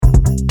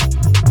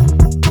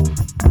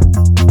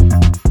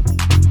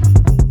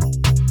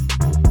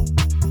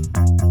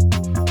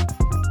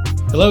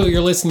Hello,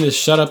 you're listening to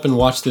Shut Up and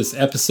Watch This,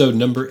 episode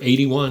number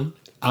 81.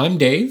 I'm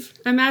Dave.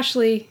 I'm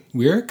Ashley.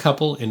 We're a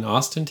couple in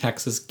Austin,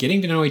 Texas,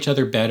 getting to know each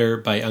other better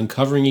by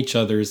uncovering each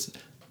other's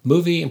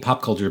movie and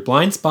pop culture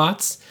blind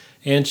spots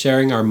and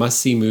sharing our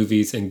must-see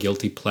movies and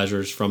guilty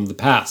pleasures from the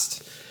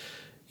past.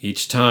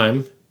 Each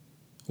time,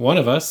 one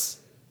of us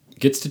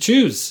gets to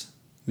choose.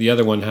 The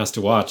other one has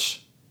to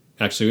watch.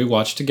 Actually, we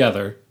watch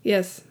together.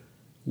 Yes.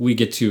 We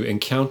get to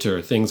encounter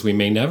things we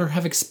may never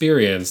have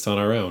experienced on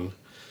our own.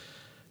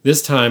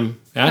 This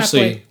time,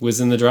 Ashley was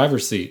in the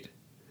driver's seat.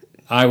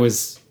 I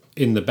was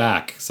in the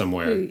back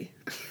somewhere.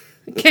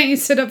 Can't you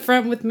sit up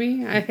front with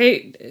me?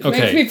 It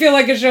makes me feel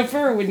like a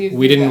chauffeur when you...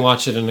 We didn't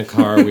watch it in a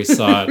car. We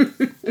saw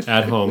it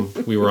at home.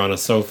 We were on a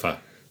sofa.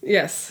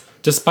 Yes.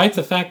 Despite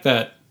the fact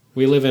that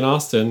we live in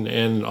Austin,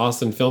 and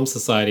Austin Film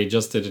Society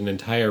just did an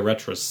entire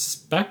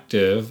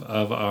retrospective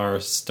of our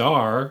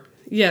star.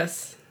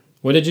 Yes.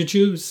 What did you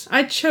choose?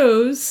 I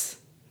chose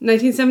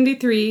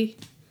 1973,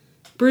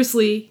 Bruce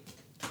Lee,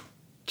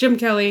 Jim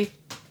Kelly,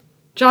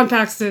 John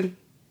Paxton.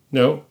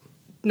 No,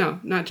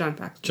 not John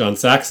Paxton. John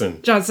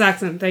Saxon. John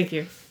Saxon, thank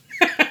you.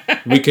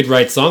 We could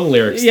write song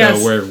lyrics,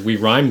 though, where we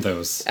rhyme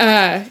those.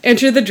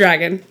 Enter the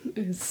Dragon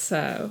is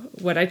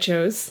what I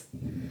chose.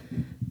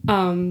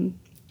 So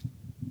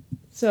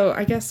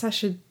I guess I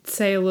should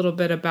say a little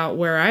bit about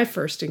where I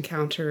first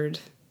encountered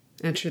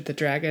Enter the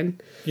Dragon.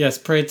 Yes,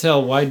 pray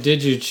tell, why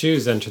did you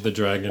choose Enter the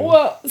Dragon?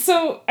 Well,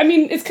 so, I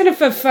mean, it's kind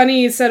of a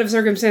funny set of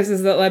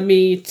circumstances that led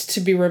me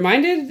to be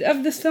reminded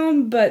of this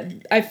film, but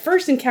I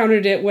first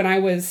encountered it when I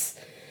was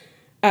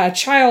a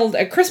child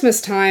at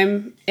Christmas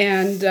time,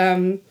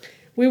 and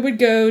we would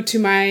go to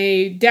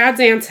my dad's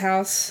aunt's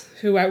house,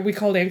 who we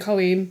called Aunt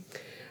Colleen,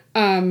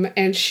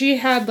 and she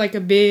had, like, a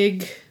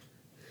big,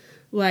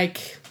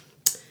 like,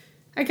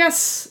 I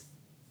guess...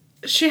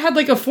 She had,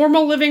 like, a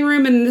formal living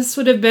room, and this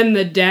would have been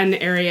the den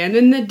area. And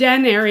in the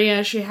den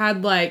area, she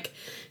had, like...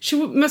 She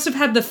must have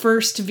had the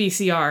first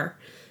VCR.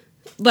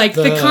 Like,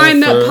 the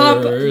kind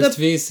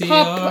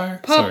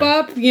that pop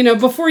up. You know,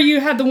 before you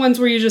had the ones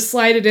where you just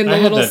slide it in the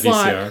little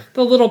slot. VCR.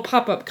 The little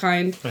pop-up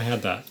kind. I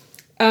had that.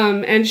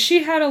 And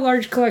she had a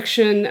large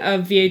collection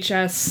of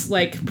VHS,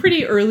 like,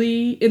 pretty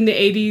early in the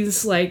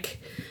 80s.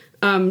 Like,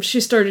 she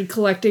started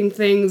collecting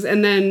things,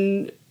 and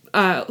then...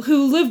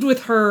 who lived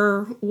with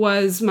her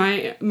was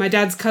my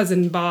dad's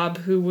cousin, Bob,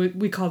 who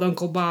we called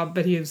Uncle Bob,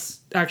 but he is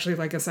actually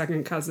like a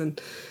second cousin.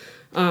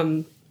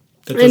 That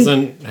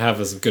doesn't have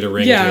as good a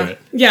ring to it.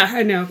 Yeah,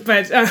 I know.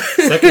 But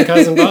second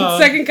cousin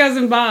Bob. Second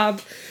cousin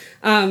Bob.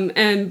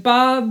 And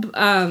Bob,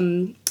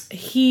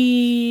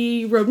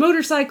 he rode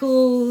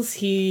motorcycles.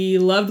 He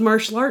loved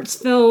martial arts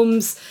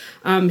films.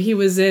 He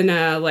was in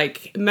a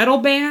like metal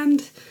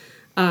band.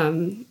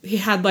 He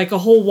had like a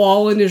whole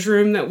wall in his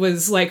room that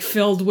was like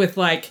filled with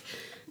like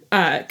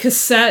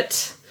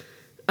cassette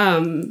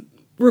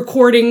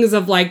recordings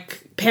of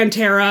like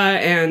Pantera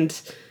and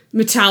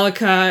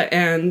Metallica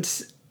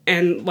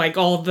and like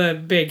all the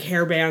big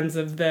hair bands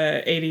of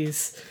the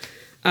 80s.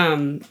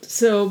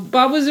 So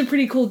Bob was a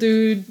pretty cool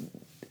dude.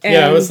 And,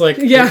 I was like,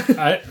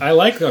 I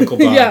like Uncle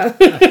Bob. Yeah.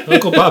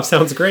 Uncle Bob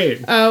sounds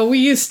great. We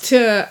used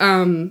to,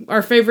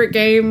 our favorite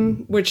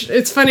game, which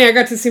it's funny, I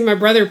got to see my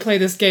brother play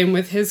this game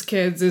with his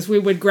kids, is we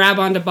would grab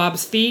onto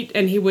Bob's feet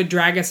and he would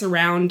drag us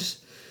around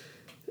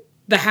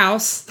the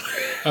house.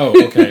 Oh,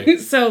 okay.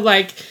 So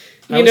like,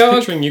 I was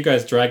picturing you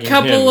guys dragging him.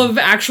 Couple of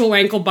actual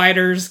ankle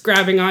biters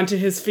grabbing onto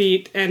his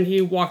feet, and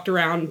he walked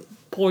around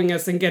pulling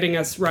us and getting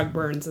us rug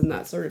burns and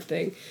that sort of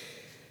thing.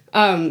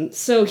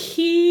 So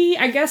he,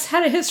 I guess,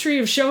 had a history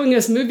of showing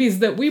us movies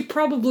that we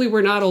probably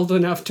were not old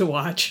enough to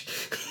watch.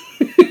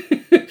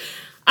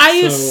 I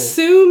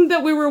assume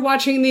that we were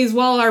watching these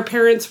while our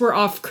parents were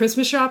off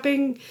Christmas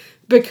shopping,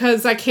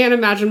 because I can't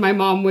imagine my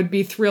mom would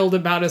be thrilled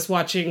about us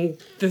watching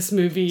this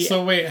movie.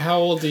 So wait, how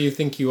old do you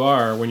think you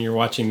are when you're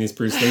watching these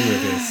Bruce Lee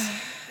movies?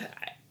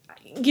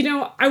 You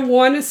know, I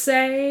want to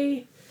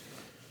say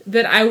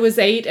that I was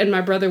 8 and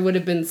my brother would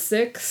have been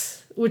 6.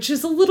 Which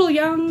is a little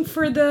young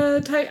for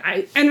the type.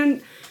 I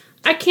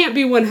can't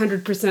be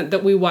 100%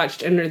 that we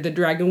watched Enter the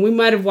Dragon. We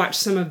might have watched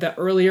some of the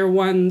earlier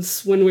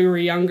ones when we were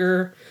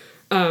younger.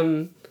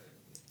 And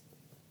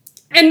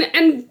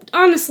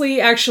honestly,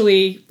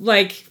 actually,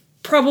 like,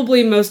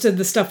 probably most of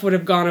the stuff would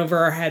have gone over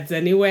our heads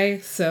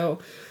anyway. So,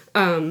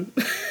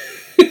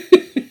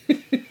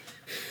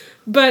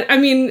 but, I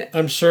mean...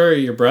 I'm sure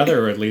your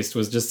brother, at least,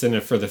 was just in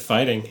it for the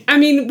fighting. I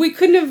mean, we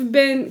couldn't have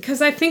been... Because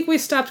I think we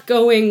stopped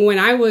going when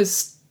I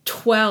was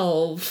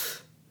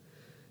 12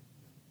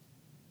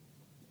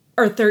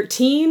 or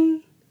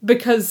 13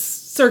 because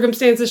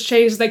circumstances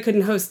changed. They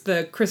couldn't host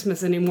the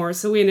Christmas anymore,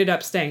 so we ended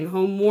up staying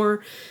home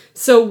more.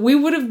 So we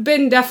would have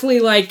been definitely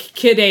like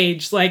kid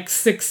age, like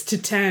 6 to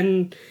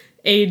 10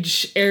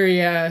 age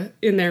area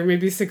in there,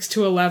 maybe 6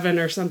 to 11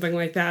 or something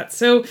like that.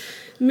 So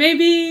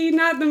maybe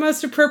not the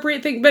most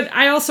appropriate thing, but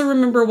I also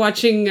remember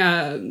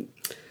watching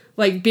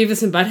like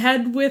Beavis and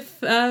Butthead with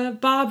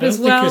Bob as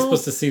well. I don't think you're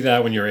supposed to see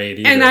that when you're 8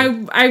 either. And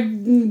I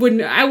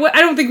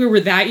don't think we were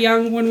that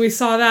young when we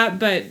saw that,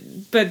 but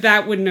but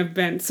that wouldn't have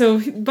been.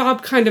 So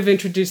Bob kind of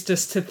introduced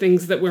us to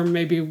things that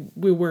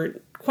we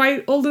weren't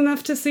quite old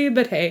enough to see,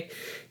 but hey,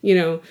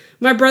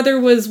 my brother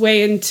was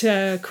way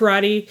into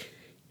karate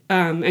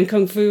and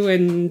kung fu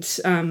and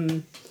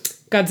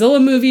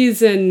Godzilla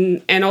movies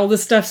and all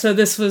this stuff, so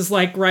this was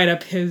like right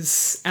up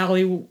his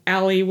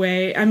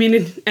alleyway. I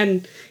mean,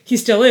 and he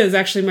still is.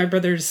 Actually, my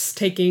brother's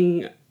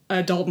taking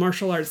adult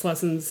martial arts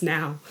lessons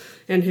now,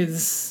 and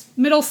his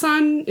middle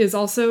son is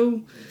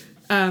also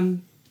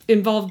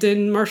involved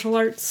in martial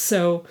arts,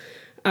 so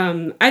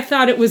I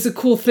thought it was a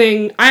cool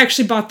thing. I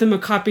actually bought them a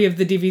copy of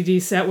the DVD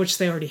set, which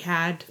they already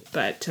had,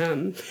 but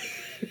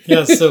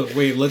yeah, so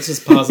wait, let's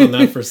just pause on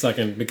that for a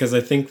second, because I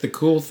think the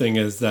cool thing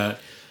is that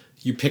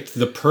you picked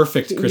the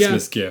perfect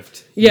Christmas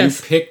gift. Yes.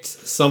 You picked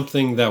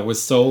something that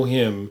was so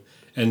him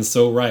and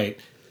so right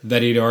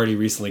that he'd already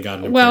recently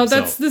gotten it for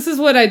himself. This is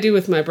what I do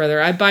with my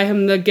brother. I buy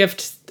him the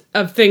gift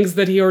of things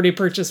that he already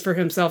purchased for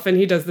himself, and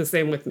he does the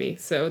same with me.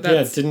 So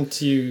that's... Yeah,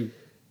 didn't you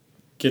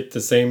get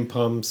the same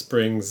Palm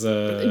Springs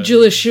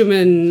Julius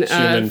Schumann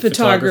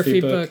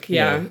photography book?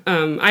 Yeah.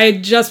 I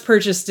had just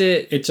purchased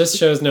it. It just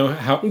shows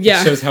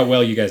it shows how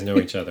well you guys know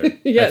each other.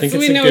 Yes, I think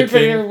we know each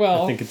other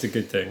well. I think it's a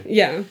good thing.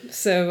 Yeah.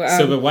 So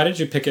but why did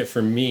you pick it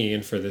for me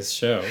and for this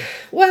show?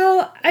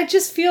 Well, I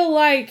just feel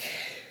like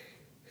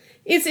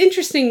it's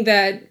interesting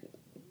that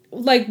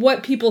like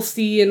what people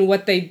see and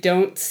what they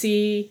don't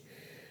see.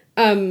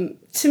 To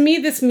me,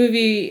 this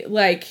movie,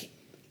 like,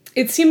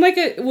 it seemed like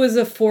it was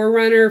a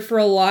forerunner for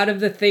a lot of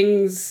the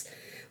things,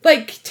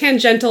 like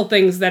tangential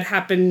things that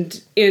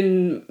happened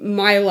in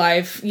my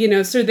life.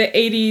 So the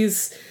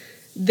 80s,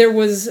 there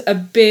was a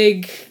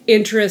big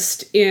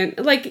interest in,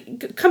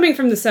 like, coming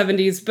from the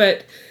 70s,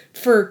 but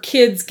for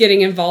kids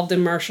getting involved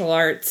in martial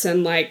arts.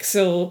 And, like,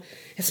 so,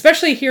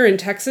 especially here in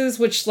Texas,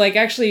 which, like,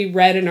 actually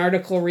read an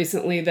article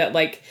recently that,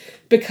 like,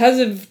 because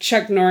of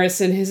Chuck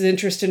Norris and his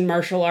interest in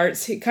martial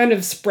arts, he kind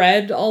of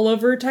spread all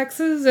over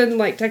Texas. And,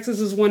 like,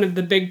 Texas is one of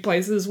the big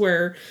places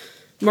where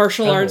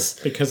martial arts...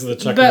 Because of the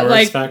Chuck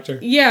Norris factor?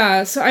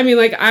 Yeah. So, I mean,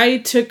 like, I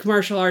took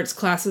martial arts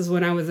classes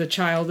when I was a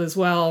child as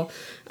well.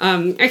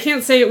 I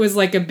can't say it was,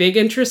 like, a big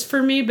interest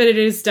for me, but it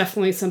is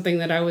definitely something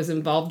that I was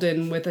involved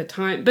in with a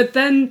time. But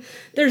then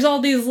there's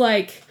all these,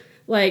 like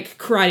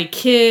Karate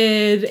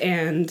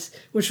Kid,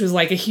 which was,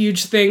 like, a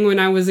huge thing when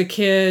I was a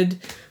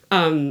kid.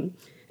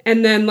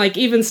 And then, like,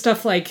 even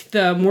stuff like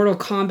the Mortal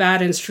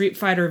Kombat and Street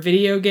Fighter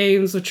video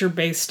games, which are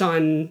based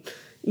on,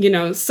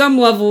 some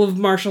level of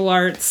martial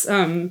arts.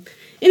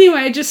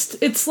 Anyway,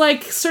 it's,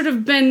 like, sort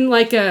of been,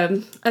 like,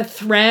 a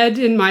thread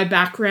in my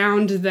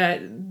background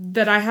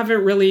that I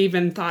haven't really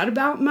even thought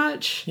about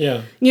much.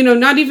 Yeah.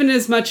 Not even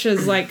as much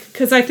as, like,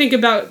 because I think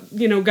about,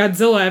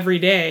 Godzilla every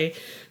day,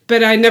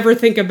 but I never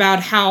think about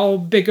how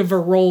big of a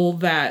role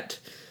that...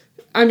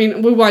 I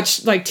mean, we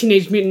watched, like,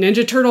 Teenage Mutant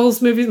Ninja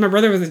Turtles movies. My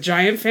brother was a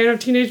giant fan of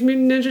Teenage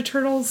Mutant Ninja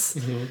Turtles.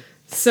 Mm-hmm.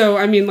 So,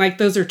 I mean, like,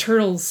 those are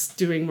turtles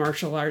doing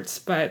martial arts,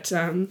 but,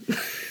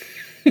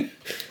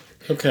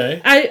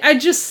 Okay. I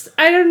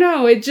don't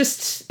know.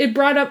 It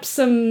brought up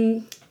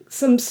some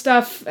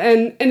stuff,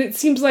 and it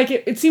seems like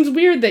it seems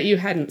weird that you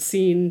hadn't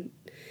seen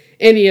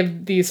any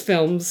of these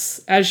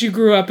films as you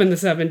grew up in the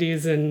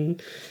 70s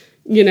and,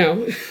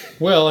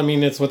 Well, I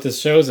mean, it's what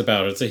this show's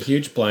about. It's a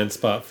huge blind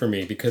spot for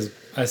me because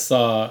I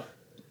saw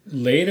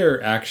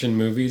later action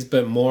movies,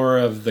 but more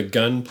of the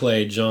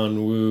gunplay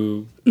John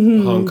Woo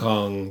Hong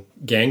Kong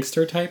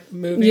gangster type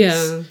movies.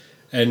 Yeah.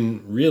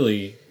 And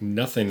really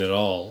nothing at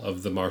all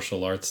of the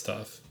martial arts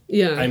stuff.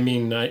 Yeah. I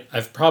mean,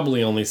 I've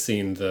probably only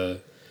seen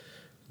the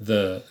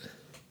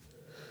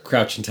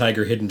Crouching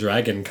Tiger, Hidden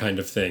Dragon kind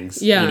of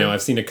things. Yeah.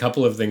 I've seen a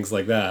couple of things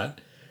like that.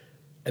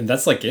 And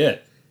that's like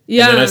it.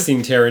 Yeah. And then I've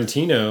seen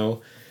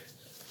Tarantino.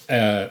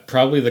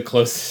 Probably the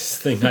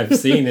closest thing I've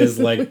seen is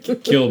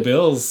like Kill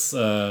Bill's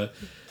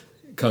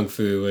kung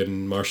fu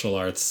and martial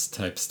arts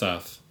type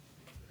stuff.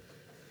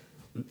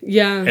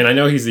 Yeah. And I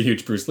know he's a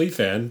huge Bruce Lee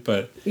fan,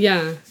 but...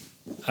 Yeah.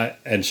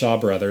 And Shaw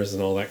Brothers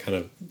and all that kind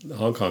of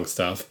Hong Kong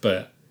stuff,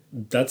 but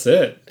that's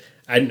it.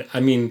 I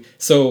mean,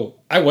 so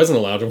I wasn't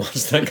allowed to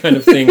watch that kind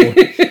of thing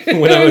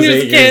when I was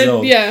 8 years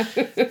old. Yeah.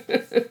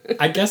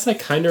 I guess I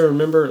kind of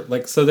remember,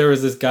 like, so there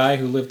was this guy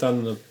who lived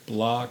on the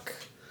block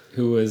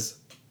who was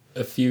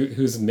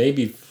who's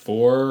maybe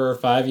 4 or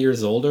 5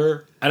 years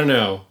older. I don't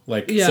know.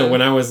 So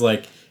when I was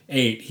like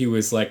 8, he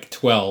was like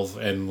 12,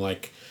 and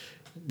like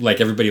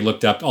everybody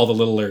looked up, all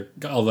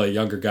the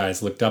younger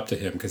guys looked up to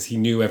him because he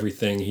knew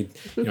everything.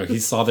 He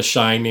saw The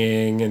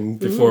Shining and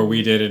before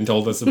we did and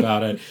told us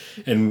about it.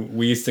 And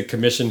we used to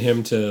commission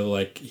him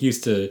to he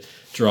used to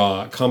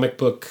draw comic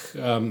book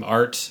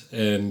art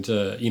and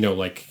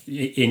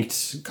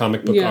inked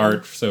comic book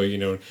art. So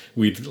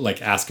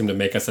we'd ask him to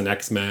make us an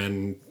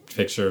X-Men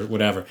picture,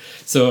 whatever.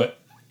 So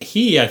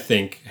he, I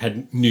think,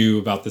 knew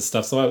about this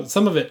stuff. So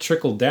some of it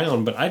trickled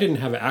down, but I didn't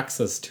have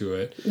access to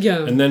it.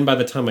 Yeah. And then by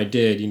the time I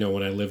did,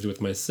 when I lived with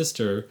my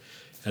sister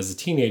as a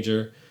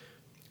teenager,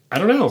 I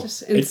don't know.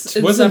 Just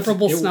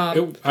insufferable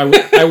snob. I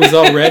was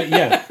already...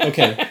 Yeah,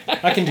 okay.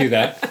 I can do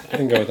that. I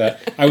can go with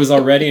that. I was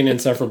already an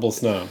insufferable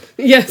snob.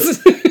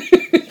 Yes.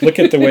 Look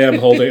at the way I'm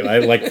holding.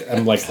 I'm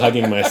like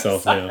hugging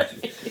myself now.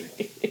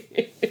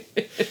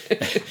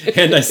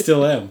 And I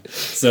still am.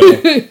 So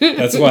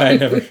that's why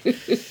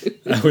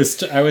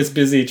I was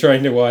busy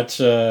trying to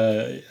watch,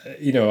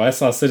 I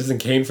saw Citizen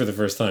Kane for the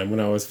first time when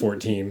I was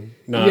 14.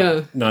 Not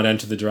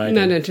Enter the Dragon.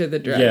 Not Enter the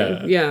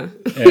Dragon. Yeah.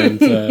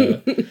 And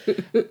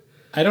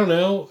I don't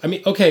know. I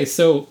mean, okay,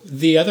 so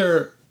the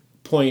other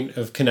point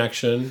of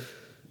connection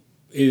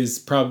is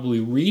probably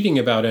reading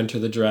about Enter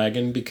the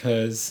Dragon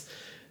because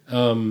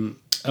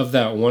of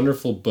that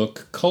wonderful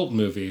book, Cult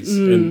Movies,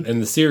 and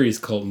the series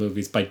Cult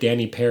Movies by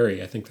Danny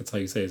Perry. I think that's how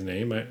you say his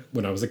name.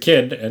 When I was a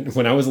kid, and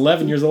when I was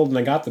 11 years old and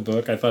I got the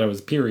book, I thought it was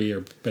Peary.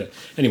 But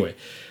anyway,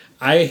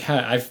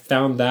 I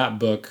found that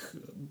book.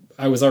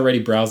 I was already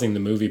browsing the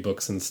movie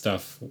books and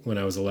stuff when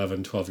I was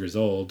 11, 12 years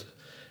old.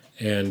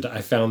 And I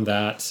found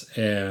that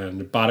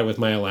and bought it with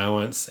my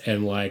allowance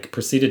and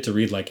proceeded to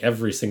read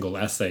every single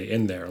essay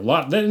in there. And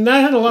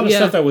that had a lot of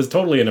stuff that was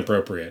totally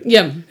inappropriate.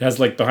 Yeah. It has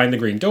Behind the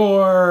Green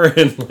Door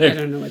and I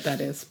don't know what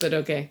that is, but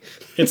okay.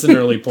 It's an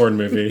early porn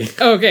movie.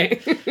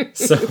 Okay.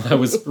 So I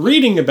was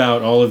reading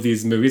about all of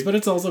these movies, but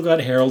it's also got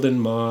Harold and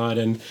Maude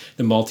and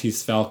The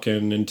Maltese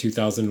Falcon in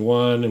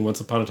 2001 and Once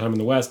Upon a Time in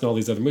the West and all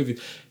these other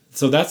movies.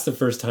 So that's the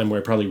first time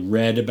where I probably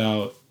read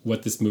about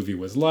what this movie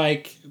was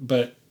like,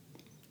 but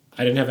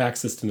I didn't have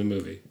access to the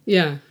movie.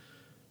 Yeah.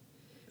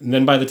 And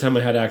then by the time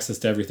I had access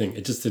to everything,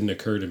 it just didn't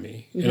occur to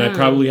me. Yeah. And I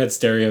probably had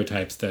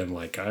stereotypes then.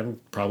 I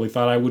probably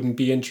thought I wouldn't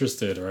be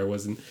interested or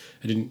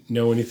I didn't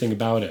know anything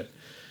about it.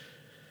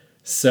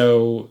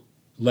 So,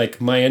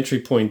 my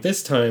entry point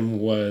this time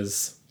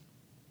was,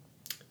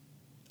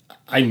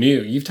 I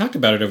knew, you've talked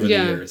about it over the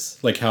years,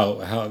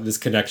 how this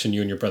connection you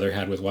and your brother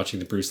had with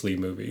watching the Bruce Lee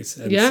movies.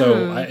 And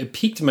so it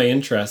piqued my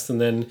interest. And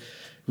then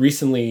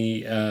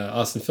recently,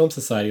 Austin Film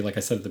Society, like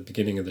I said at the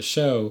beginning of the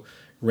show,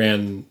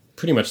 ran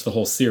pretty much the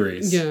whole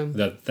series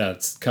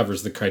that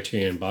covers the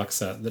Criterion box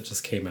set that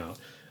just came out.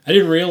 I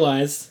didn't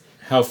realize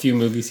how few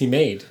movies he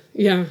made.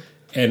 Yeah.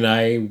 And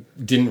I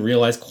didn't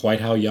realize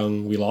quite how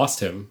young we lost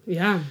him.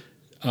 Yeah.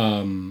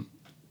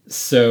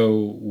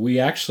 So we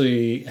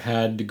actually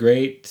had the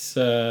great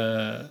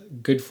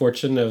good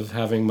fortune of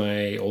having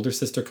my older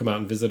sister come out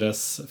and visit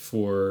us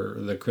for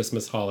the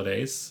Christmas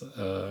holidays.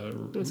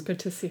 It was good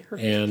to see her.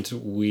 And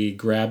we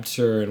grabbed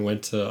her and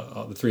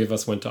the three of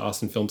us went to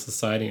Austin Film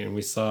Society and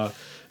we saw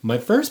my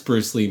first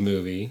Bruce Lee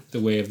movie, The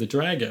Way of the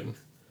Dragon.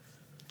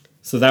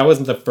 So that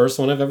wasn't the first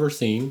one I've ever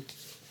seen.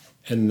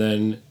 And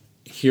then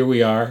here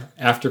we are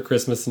after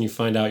Christmas and you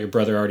find out your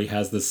brother already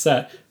has the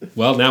set.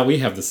 Well, now we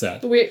have the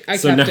set.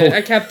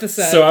 I kept the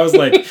set. So I was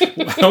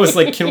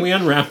like, can we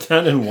unwrap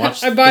that and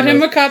watch? I bought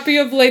him a copy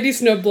of Lady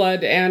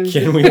Snowblood and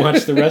can we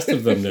watch the rest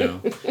of them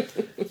now?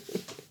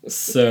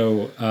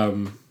 So,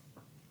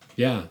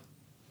 yeah.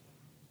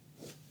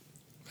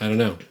 I don't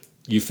know.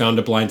 You found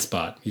a blind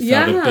spot. You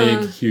found a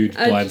big, huge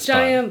blind spot. A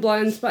giant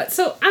blind spot.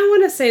 So I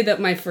want to say that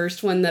my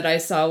first one that I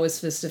saw was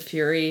Fist of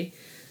Fury.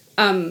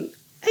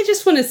 I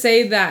just want to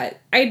say that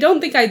I don't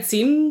think I'd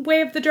seen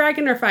Way of the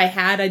Dragon, or if I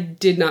had, I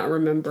did not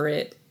remember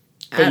it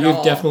But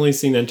you've definitely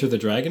seen Enter the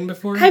Dragon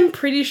before? I'm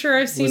pretty sure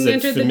I've seen Enter the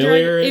Dragon. Was it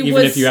familiar,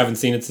 even if you haven't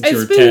seen it since you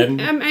were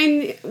 10?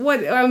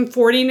 I'm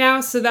 40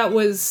 now, so that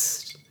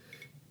was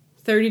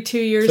 32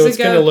 years ago. So it's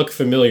going to look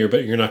familiar,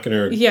 but you're not going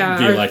to be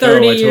like,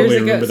 30 I years totally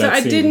ago. remember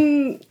that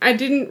scene. I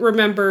didn't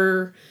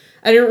remember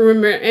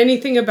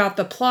anything about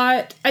the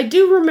plot. I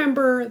do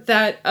remember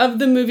that of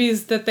the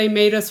movies that they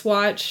made us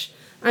watch,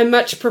 I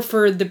much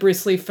preferred the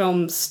Bruce Lee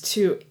films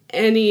to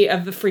any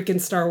of the freaking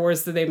Star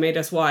Wars that they made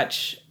us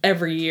watch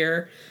every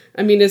year.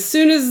 I mean, as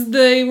soon as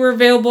they were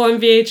available on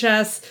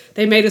VHS,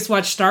 they made us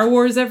watch Star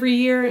Wars every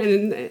year,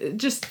 and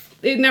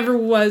it never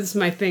was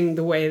my thing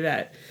the way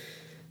that...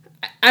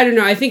 I don't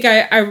know, I think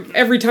I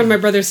every time my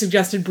brother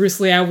suggested Bruce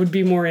Lee, I would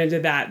be more into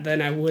that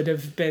than I would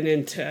have been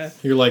into...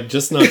 You're like,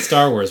 just not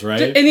Star Wars,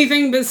 right?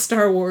 Anything but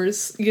Star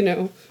Wars, you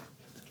know.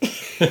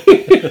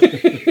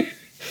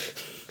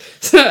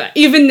 So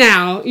even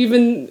now,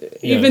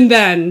 even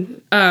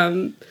then,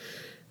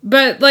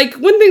 but like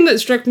one thing that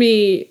struck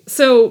me,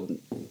 so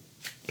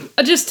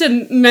just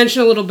to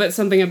mention a little bit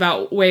something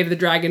about Way of the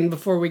Dragon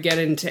before we get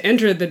into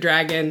Enter the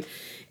Dragon,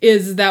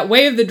 is that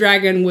Way of the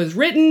Dragon was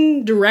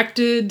written,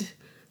 directed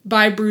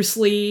by Bruce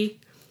Lee.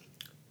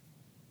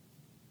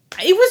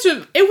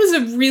 It was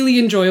a really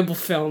enjoyable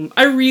film.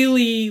 I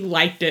really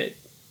liked it.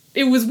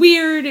 It was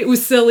weird. It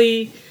was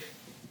silly.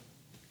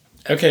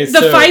 Okay,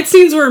 the fight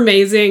scenes were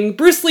amazing.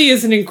 Bruce Lee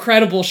is in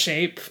incredible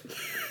shape.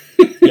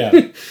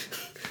 Yeah.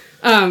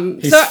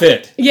 He's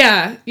fit.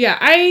 Yeah.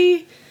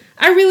 I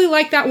really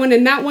like that one,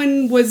 and that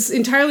one was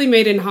entirely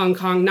made in Hong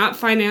Kong, not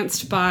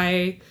financed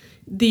by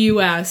the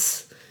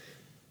US.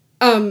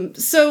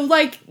 So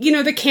like, you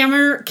know, the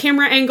camera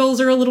angles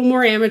are a little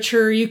more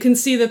amateur. You can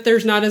see that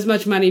there's not as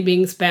much money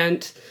being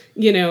spent,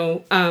 you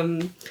know,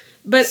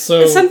 but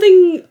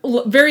something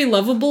very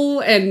lovable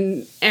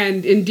and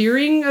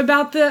endearing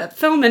about the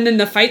film. And then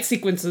the fight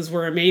sequences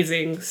were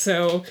amazing.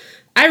 So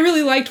I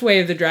really liked Way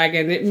of the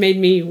Dragon. It made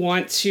me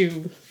want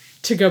to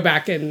to go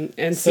back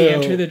and see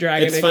Enter the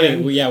Dragon it's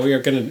again. funny. We are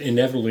going to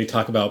inevitably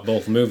talk about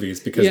both movies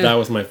because that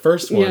was my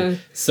first one. Yeah.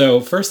 So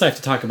first I have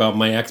to talk about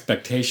my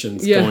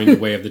expectations going the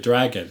way of the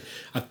dragon.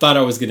 I thought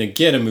I was going to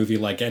get a movie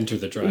like Enter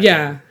the Dragon.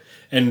 Yeah.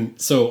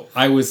 And so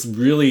I was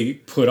really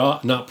put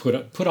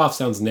off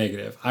sounds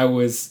negative. I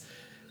was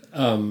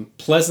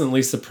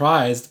pleasantly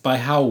surprised by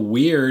how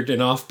weird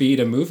and offbeat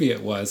a movie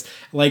it was.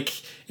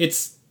 Like,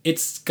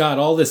 it's got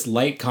all this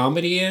light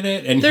comedy in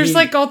it, and there's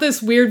like all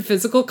this weird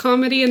physical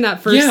comedy in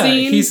that first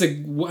scene. Yeah, he's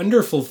a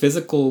wonderful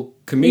physical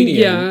comedian.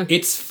 Yeah.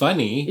 It's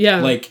funny.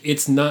 Yeah. Like,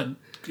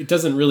 it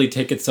doesn't really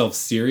take itself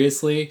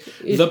seriously.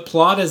 The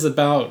plot is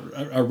about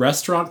a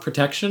restaurant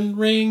protection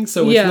ring,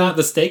 so it's not,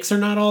 the stakes are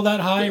not all that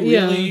high,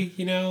 really,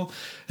 you know.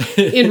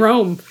 In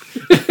Rome.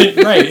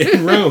 Right,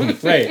 in Rome,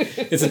 right.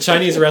 It's a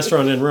Chinese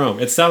restaurant in Rome.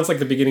 It sounds like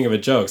the beginning of a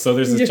joke. So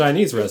there's this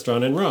Chinese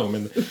restaurant in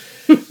Rome,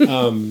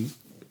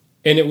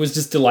 and it was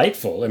just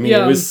delightful. I mean,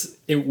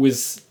 it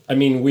was, I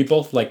mean, we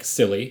both like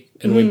silly,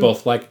 and we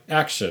both like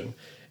action.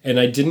 And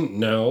I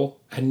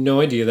had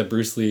no idea that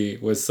Bruce Lee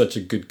was such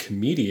a good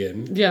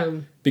comedian. Yeah.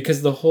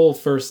 Because the whole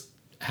first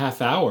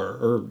half hour,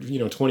 or,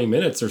 20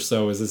 minutes or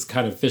so, is this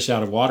kind of fish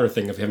out of water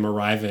thing of him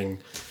arriving.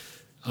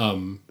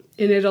 In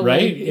Italy.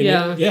 Right?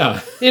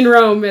 Yeah. In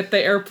Rome at the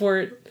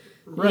airport.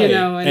 Right.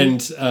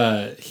 And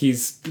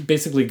he's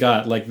basically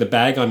got like the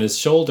bag on his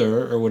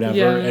shoulder or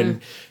whatever.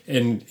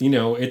 And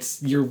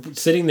you're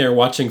sitting there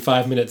watching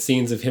 5-minute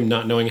scenes of him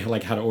not knowing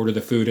how to order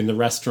the food in the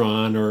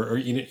restaurant or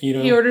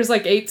he orders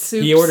like 8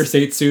 soups. He orders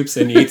 8 soups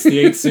and he eats the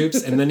 8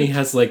 soups and then he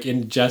has like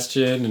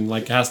indigestion and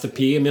like has to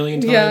pee a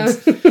million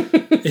times. Yeah.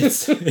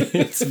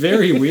 It's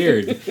very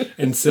weird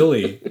and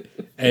silly.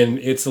 And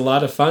it's a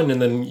lot of fun,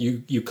 and then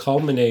you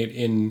culminate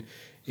in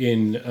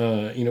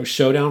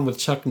showdown with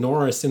Chuck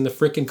Norris in the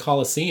frickin'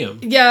 Coliseum.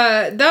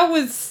 Yeah, that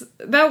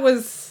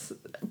was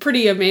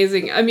pretty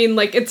amazing. I mean,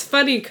 like, it's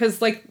funny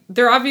because like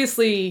they're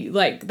obviously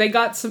like they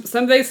got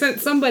they sent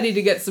somebody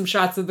to get some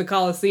shots of the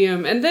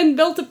Coliseum and then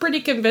built a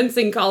pretty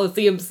convincing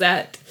Coliseum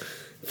set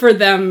for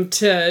them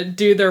to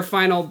do their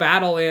final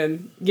battle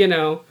in.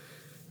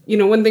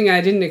 One thing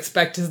I didn't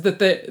expect is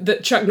that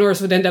Chuck Norris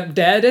would end up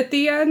dead at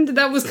the end.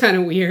 That was kind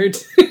of weird.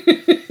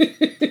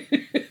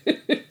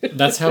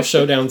 That's how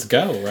showdowns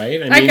go,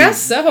 right? I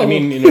guess so. I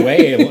mean, in a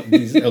way,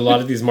 a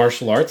lot of these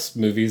martial arts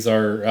movies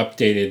are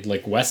updated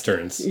like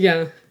Westerns.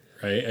 Yeah.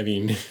 Right? I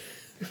mean,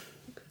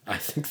 I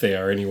think they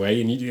are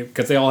anyway,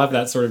 because they all have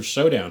that sort of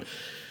showdown.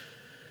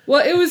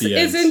 Well,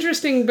 it's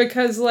interesting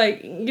because,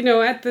 like,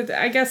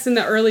 I guess in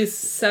the early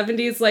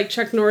 70s, like,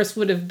 Chuck Norris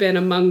would have been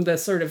among the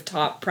sort of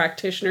top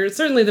practitioners,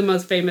 certainly the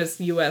most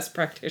famous U.S.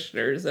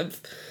 practitioners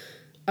of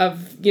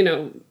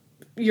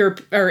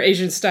Europe or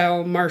Asian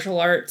style martial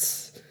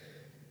arts.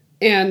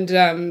 And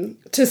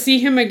to see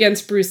him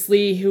against Bruce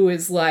Lee, who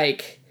is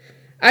like,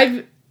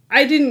 I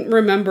didn't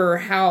remember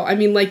how, I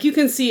mean, like, you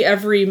can see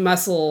every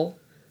muscle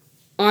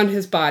on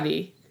his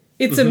body.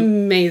 It's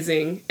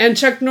amazing. And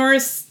Chuck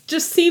Norris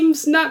just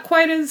seems not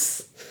quite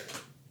as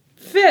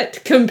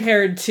fit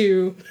compared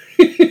to...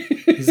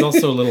 He's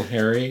also a little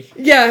hairy.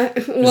 Yeah.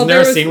 Well, Isn't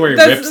there a scene where he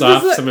rips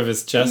off some of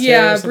his chest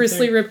hair? Yeah, Bruce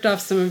Lee ripped off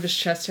some of his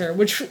chest hair,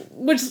 which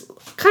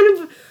kind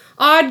of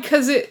odd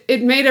because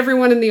it made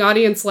everyone in the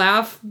audience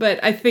laugh, but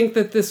I think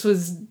that this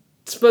was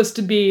supposed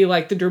to be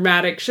like the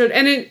dramatic show,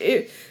 and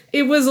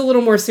it was a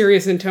little more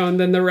serious in tone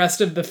than the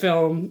rest of the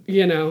film,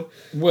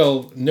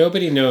 Well,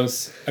 nobody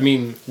knows. I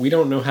mean, we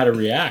don't know how to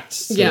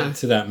react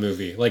to that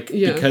movie,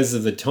 because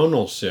of the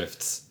tonal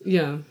shifts.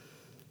 Yeah.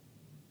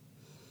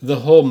 The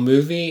whole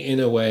movie, in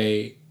a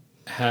way,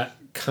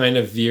 kind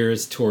of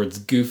veers towards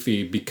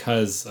goofy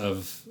because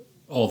of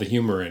all the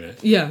humor in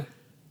it. Yeah.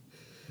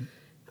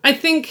 I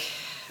think...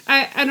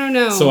 I don't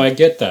know. So I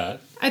get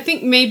that. I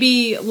think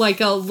maybe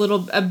like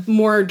a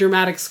more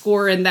dramatic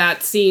score in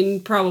that scene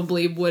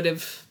probably would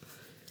have,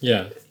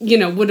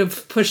 would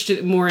have pushed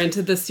it more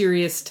into the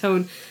serious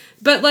tone.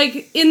 But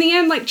like in the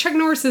end, like Chuck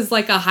Norris is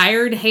like a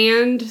hired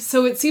hand,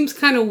 so it seems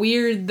kind of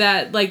weird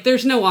that like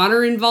there's no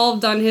honor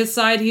involved on his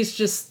side. He's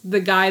just the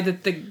guy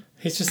that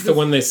he's just the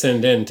one they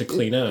send in to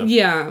clean up.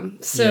 Yeah.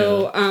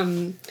 So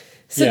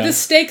the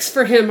stakes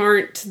for him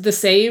aren't the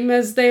same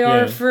as they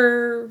are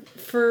for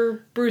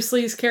Bruce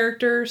Lee's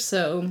character,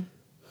 so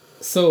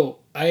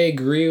I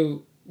agree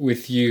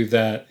with you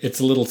that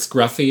it's a little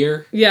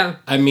scruffier. Yeah.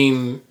 I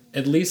mean,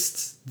 at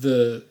least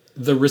the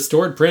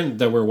restored print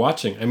that we're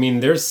watching, I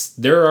mean,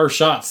 there are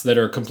shots that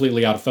are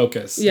completely out of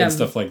focus and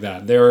stuff like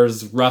that.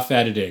 There's rough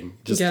editing,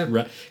 just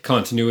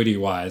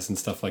continuity-wise and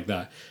stuff like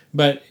that.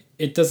 But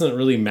it doesn't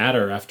really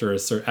matter after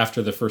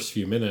the first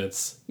few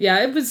minutes.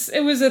 Yeah, it was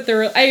a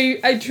thorough...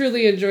 I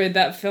truly enjoyed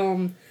that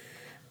film.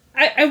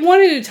 I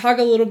wanted to talk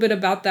a little bit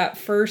about that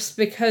first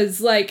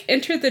because, like,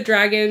 Enter the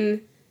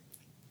Dragon...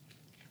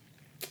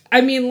 I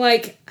mean,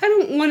 like, I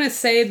don't want to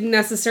say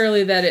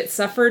necessarily that it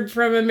suffered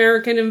from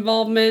American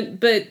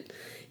involvement, but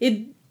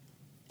it...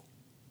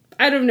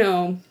 I don't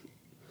know.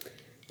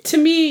 To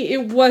me,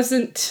 it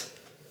wasn't...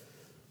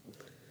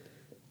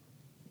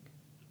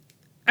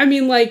 I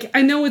mean, like,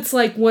 I know it's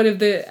like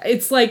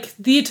it's like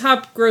the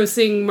top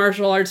grossing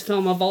martial arts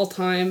film of all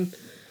time.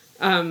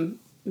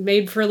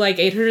 Made for like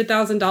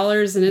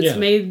 $800,000, and it's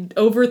made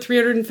over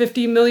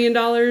 $350 million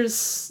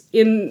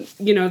in,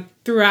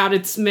 throughout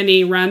its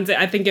many runs.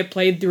 I think it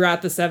played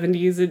throughout the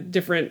 70s at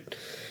different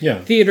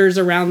theaters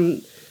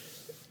around,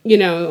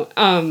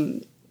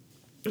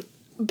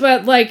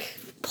 but like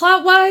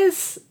plot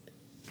wise,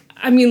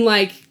 I mean,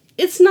 like,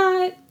 it's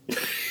not,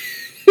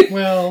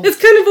 well,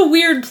 it's kind of a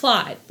weird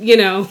plot,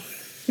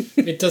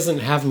 It doesn't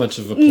have much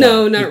of a plot.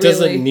 No, not really. It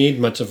doesn't need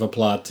much of a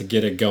plot to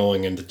get it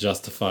going and to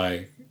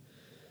justify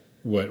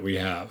what we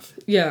have.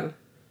 Yeah.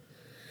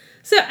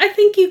 So I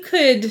think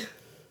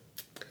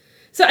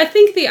So I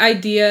think the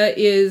idea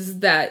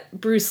is that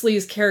Bruce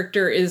Lee's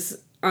character is,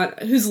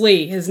 who's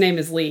Lee, his name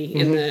is Lee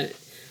in the,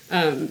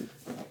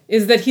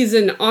 is that he's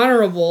an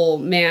honorable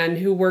man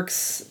who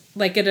works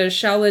like at a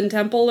Shaolin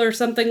temple or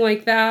something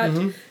like that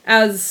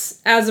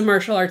as a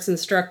martial arts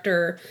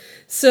instructor.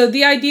 So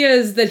the idea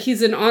is that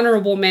he's an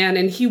honorable man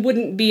and he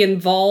wouldn't be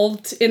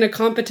involved in a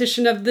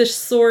competition of this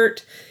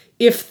sort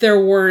if there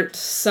weren't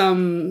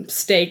some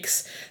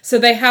stakes. So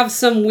they have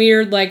some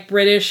weird, like,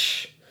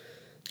 British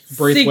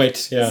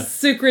secret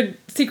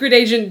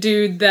agent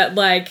dude that,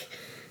 like,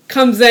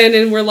 comes in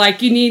and we're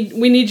like, we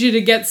need you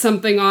to get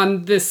something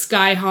on this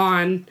Sky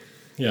Han.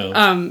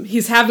 Yeah.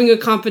 He's having a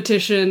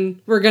competition.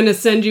 We're gonna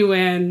send you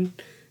in.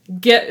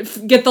 Get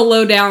the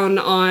lowdown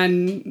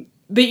on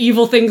the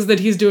evil things that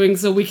he's doing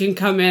so we can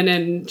come in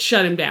and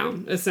shut him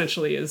down,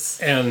 essentially.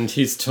 And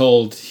he's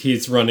told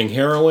he's running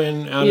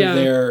heroin out of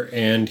there,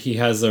 and he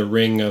has a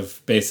ring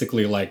of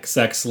basically like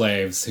sex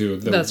slaves who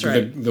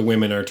the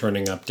women are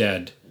turning up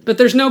dead. But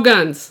there's no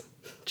guns.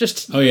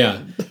 Just oh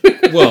yeah.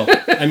 Well,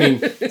 I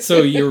mean,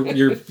 so you're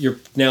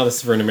now this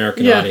is for an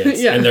American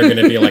audience, and they're going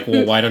to be like,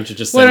 well, why don't you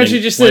just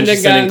send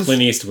in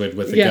Clint Eastwood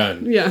with a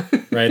gun? Yeah.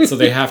 Right. So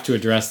they have to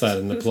address that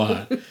in the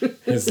plot.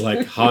 It's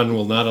like Han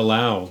will not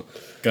allow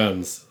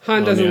guns.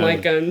 Han doesn't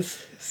like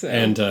guns. So.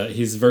 And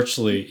he's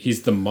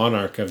the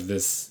monarch of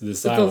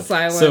this island.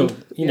 So,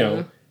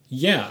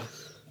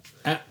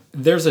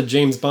 there's a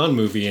James Bond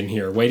movie in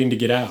here waiting to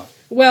get out.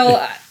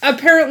 Well,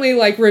 apparently,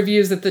 like,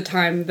 reviews at the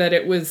time that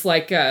it was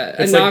like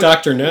it's like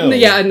Dr. No.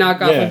 Yeah, a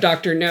knockoff of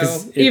Dr.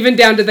 No. Even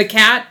down to the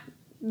cat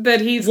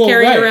that he's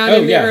carrying around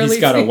in the early he's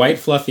got a white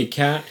fluffy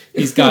cat.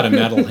 He's got a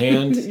metal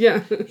hand.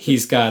 Yeah.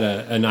 He's got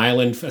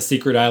a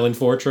secret island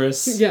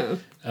fortress. Yeah.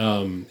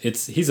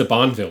 He's a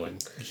Bond villain.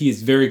 He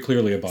is very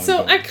clearly a Bond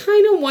villain. So I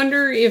kind of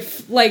wonder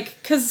if, like,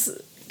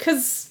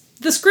 because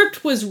the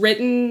script was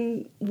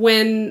written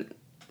when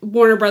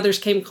Warner Brothers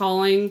came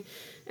calling,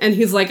 and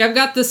he's like, I've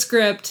got the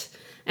script,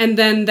 and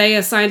then they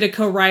assigned a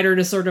co-writer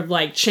to sort of,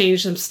 like,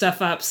 change some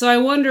stuff up. So I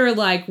wonder,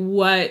 like,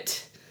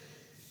 what,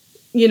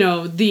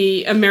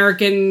 the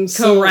American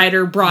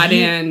co-writer brought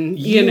in,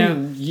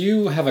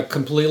 You have a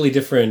completely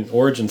different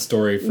origin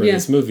story for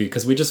this movie,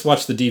 because we just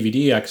watched the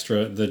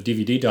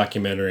DVD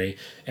documentary,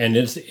 and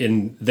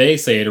they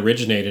say it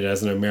originated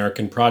as an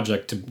American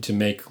project to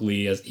make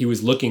Lee, he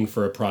was looking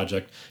for a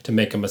project to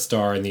make him a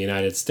star in the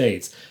United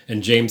States.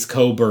 And James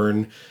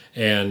Coburn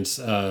and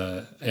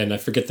I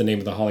forget the name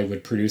of the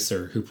Hollywood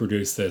producer who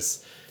produced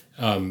this,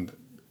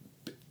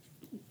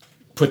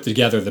 put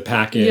together the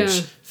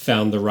package,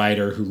 found the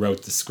writer who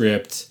wrote the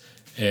script,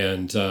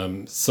 and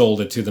sold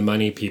it to the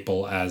money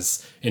people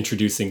as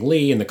introducing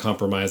Lee, and the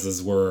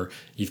compromises were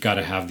you've got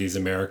to have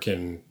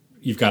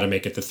you've got to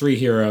make it the three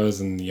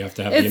heroes, and you have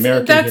to have the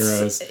American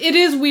heroes. It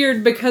is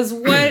weird because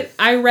what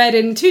I read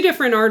in two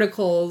different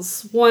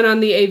articles, one on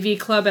the AV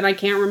Club, and I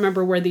can't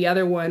remember where the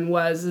other one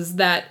was, is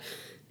that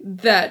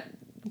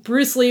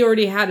Bruce Lee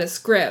already had a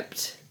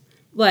script,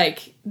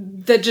 like,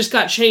 that just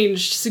got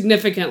changed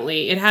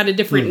significantly. It had a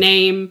different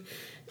name,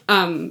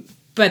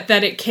 but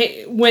that it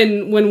came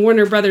when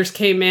Warner Brothers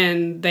came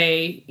in,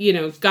 they,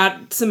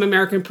 got some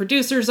American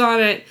producers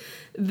on it.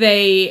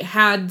 They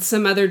had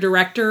some other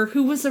director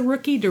who was a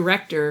rookie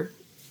director,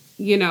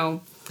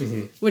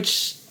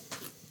 which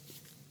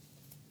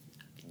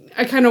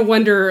I kind of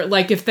wonder,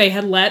 like, if they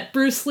had let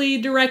Bruce Lee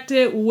direct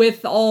it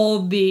with all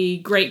the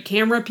great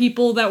camera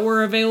people that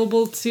were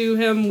available to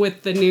him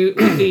with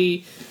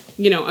the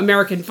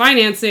American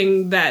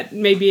financing, that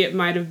maybe it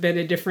might have been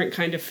a different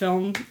kind of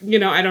film.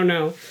 I don't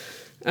know.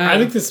 I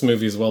think this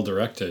movie is well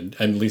directed,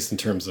 at least in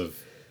terms of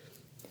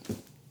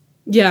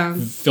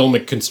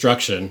filmic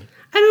construction.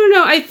 I don't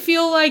know. I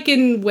feel like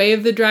in Way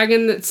of the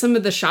Dragon that some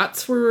of the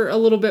shots were a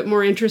little bit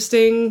more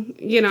interesting.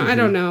 I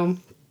don't know.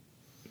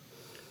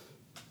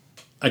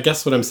 I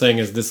guess what I'm saying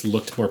is this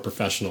looked more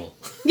professional.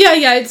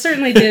 Yeah, it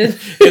certainly did.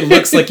 It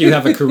looks like you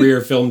have a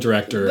career film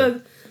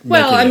director.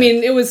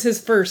 It was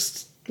his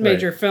first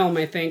major film,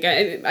 I think.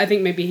 I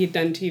think maybe he'd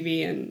done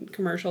TV and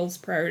commercials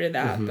prior to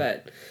that,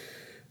 but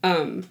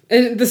and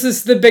this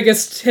is the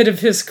biggest hit of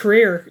his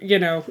career.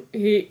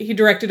 He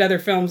directed other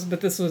films,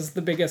 but this was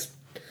the biggest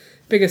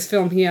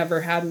film he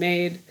ever had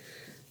made.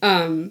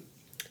 And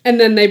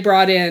then they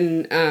brought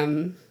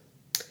in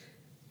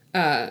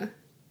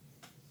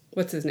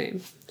what's his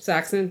name?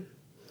 Saxon?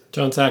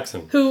 John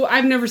Saxon. Who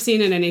I've never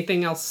seen in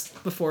anything else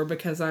before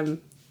because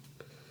I'm...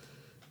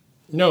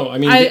 No, I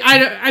mean...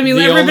 I mean,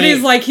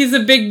 everybody's like, he's a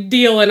big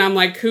deal, and I'm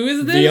like, who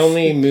is this? The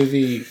only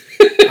movie...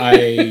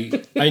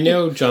 I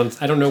know John...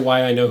 I don't know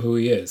why I know who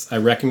he is. I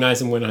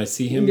recognize him when I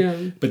see him. Yeah.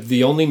 But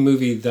the only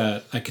movie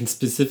that I can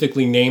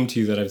specifically name to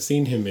you that I've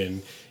seen him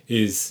in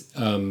is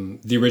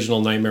the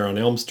original Nightmare on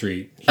Elm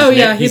Street.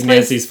 He's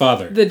Nancy's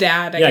father. The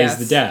dad, I guess.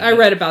 He's the dad. I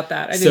read about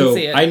that. I didn't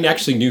see it. I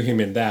actually knew him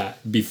in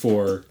that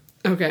before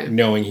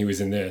knowing he was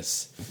in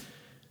this.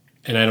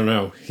 And I don't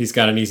know. He's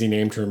got an easy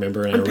name to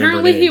remember, and apparently I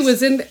remember names. He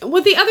was in...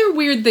 Well, the other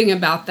weird thing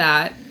about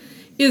that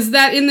is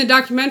that in the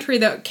documentary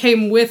that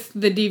came with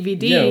the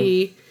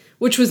DVD,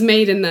 which was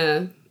made in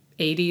the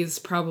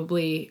 80s,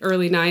 probably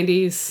early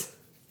 90s.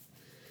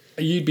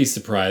 You'd be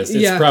surprised.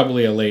 It's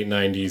probably a late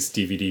 90s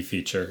DVD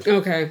feature.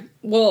 Okay.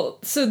 Well,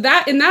 so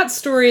that in that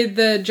story,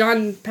 the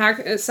John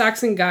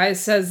Saxon guy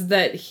says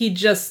that he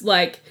just,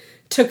 like,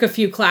 took a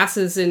few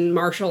classes in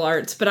martial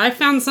arts. But I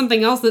found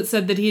something else that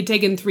said that he had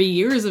taken 3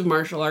 years of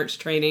martial arts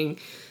training.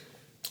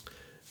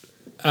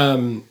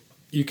 You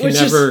can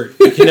never...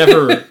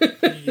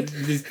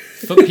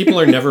 people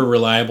are never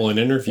reliable in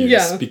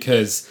interviews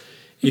because...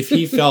 If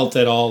he felt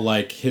at all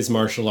like his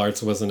martial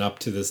arts wasn't up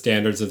to the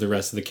standards of the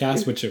rest of the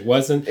cast, which it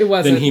wasn't,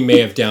 then he may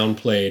have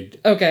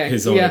downplayed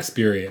his own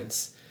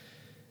experience.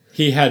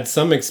 He had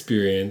some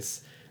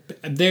experience.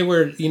 They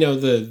were,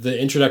 the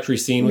introductory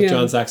scene with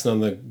John Saxon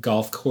on the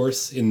golf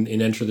course in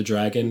Enter the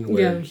Dragon,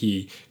 where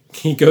he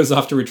goes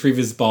off to retrieve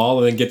his ball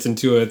and then gets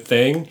into a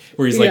thing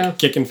where he's like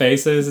kicking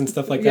faces and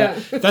stuff like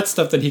that. That's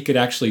stuff that he could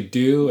actually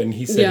do, and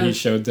he said he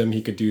showed them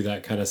he could do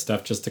that kind of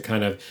stuff just to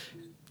kind of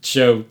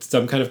show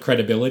some kind of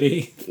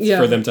credibility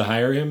for them to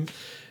hire him.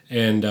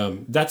 And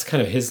that's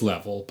kind of his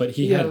level. But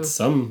he had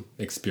some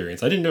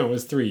experience. I didn't know it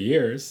was 3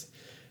 years.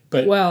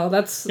 But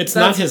it's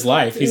not his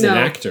life. He's an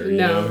actor, you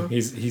know.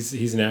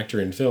 He's an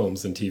actor in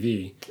films and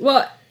TV.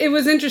 Well, it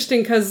was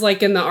interesting because,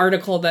 like, in the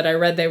article that I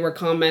read, they were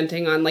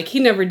commenting on, like,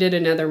 he never did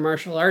another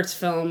martial arts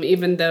film,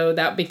 even though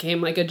that became,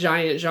 like, a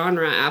giant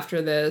genre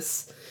after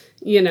this,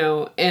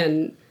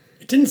 and...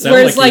 It didn't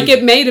sound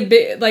it made a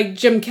bit like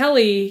Jim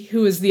Kelly,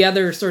 who was the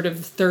other sort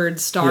of third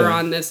star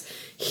on this.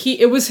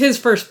 It was his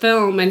first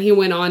film, and he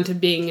went on to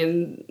being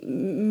in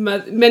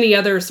many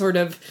other sort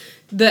of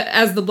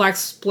as the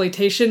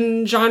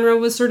blaxploitation genre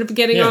was sort of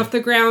getting off the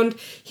ground.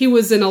 He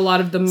was in a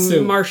lot of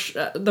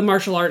the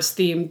martial arts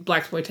themed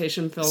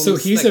blaxploitation films. So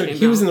he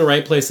was in the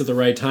right place at the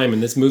right time,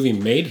 and this movie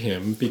made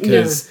him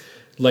because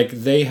like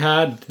they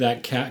had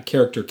that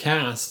character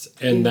cast,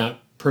 and that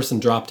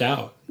person dropped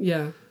out.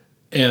 Yeah.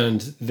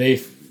 And they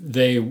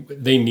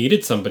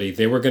needed somebody.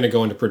 They were going to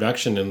go into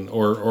production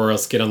or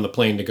else get on the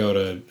plane to go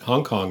to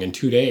Hong Kong in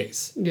 2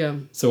 days. Yeah.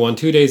 So on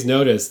 2 days'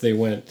 notice, they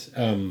went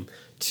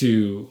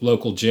to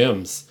local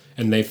gyms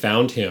and they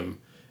found him.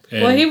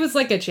 And he was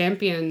like a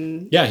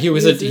champion. Yeah, he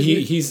was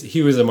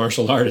a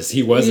martial artist.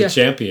 He was a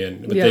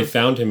champion, but they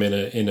found him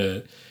in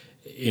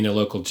a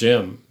local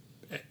gym.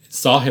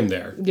 Saw him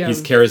there. Yeah.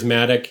 He's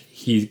charismatic.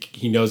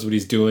 He knows what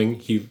he's doing.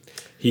 He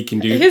can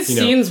do his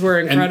scenes were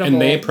incredible, and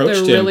they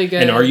approached him. Really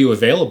good. And are you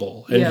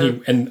available?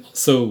 And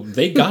so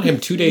they got him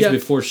 2 days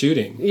before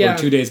shooting, or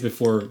 2 days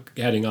before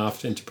heading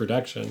off into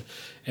production.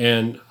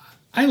 And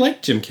I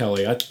like Jim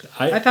Kelly.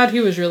 I thought he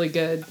was really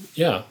good.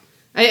 Yeah,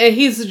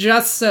 he's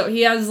just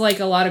he has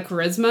like a lot of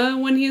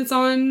charisma when he's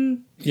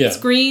on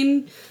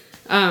screen.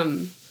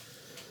 And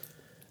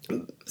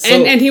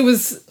he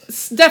was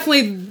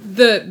definitely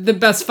the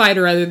best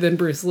fighter other than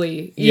Bruce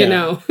Lee. You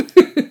know.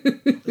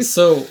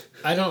 So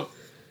I don't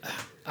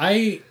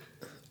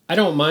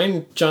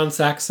mind John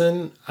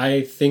Saxon.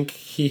 I think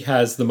he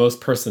has the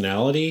most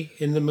personality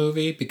in the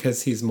movie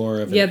because he's more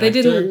of an actor.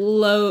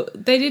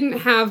 They didn't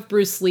have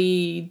Bruce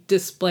Lee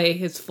display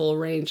his full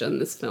range on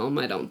this film,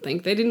 I don't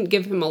think. They didn't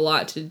give him a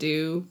lot to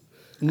do.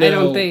 No, I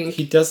don't think.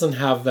 He doesn't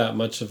have that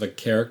much of a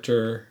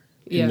character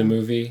in the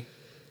movie.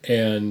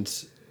 And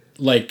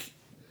like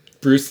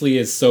Bruce Lee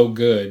is so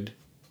good,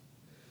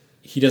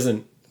 he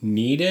doesn't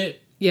need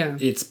it. Yeah.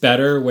 It's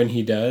better when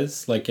he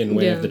does, like in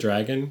Way of the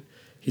Dragon.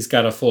 He's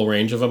got a full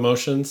range of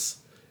emotions,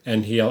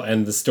 and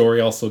the story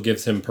also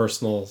gives him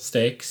personal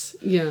stakes.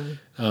 Yeah.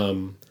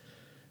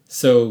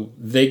 So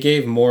they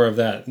gave more of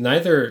that.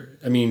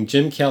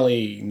 Jim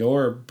Kelly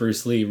nor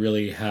Bruce Lee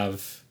really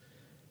have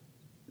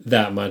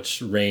that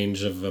much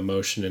range of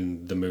emotion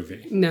in the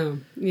movie. No.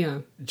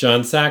 Yeah.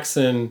 John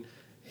Saxon,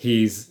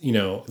 he's,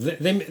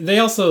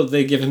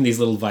 they give him these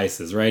little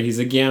vices, right? He's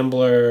a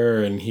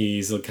gambler and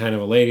he's kind of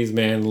a ladies'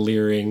 man,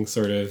 leering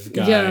sort of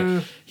guy.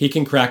 Yeah. He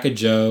can crack a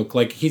joke.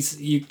 Like he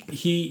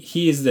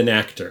is an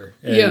actor.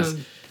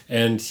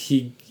 And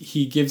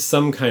he gives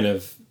some kind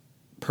of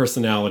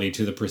personality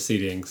to the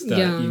proceedings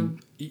that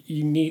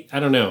you need.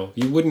 I don't know.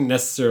 You wouldn't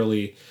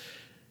necessarily.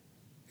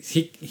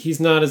 He's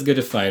not as good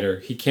a fighter.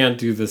 He can't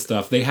do this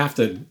stuff. They have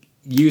to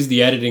use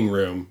the editing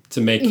room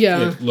to make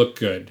it look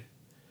good.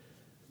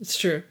 It's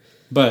true.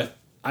 But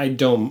I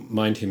don't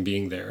mind him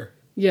being there.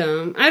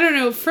 Yeah. I don't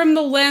know. From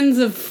the lens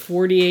of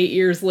 48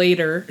 years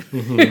later,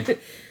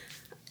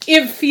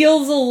 it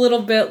feels a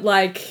little bit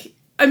like,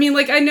 I mean,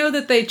 like, I know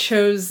that they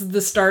chose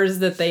the stars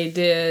that they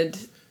did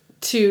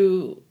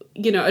to,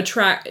 you know,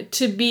 attract,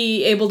 to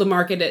be able to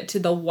market it to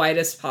the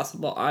widest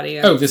possible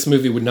audience. Oh, this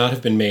movie would not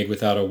have been made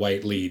without a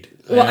white lead.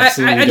 Well,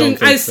 I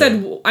didn't. I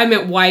said I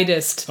meant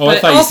widest, oh, but I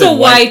thought also you said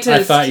widest.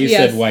 I thought you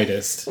said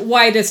widest.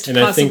 Widest And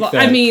possible. I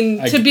think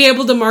mean, to be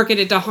able to market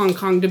it to Hong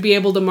Kong, to be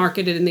able to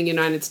market it in the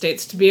United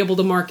States, to be able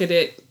to market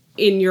it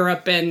in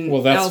Europe and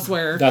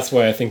elsewhere. That's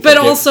why I think. But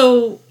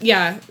also,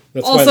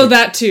 also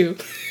that too.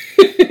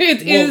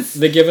 Is.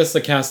 They give us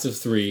a cast of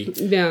 3.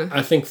 Yeah.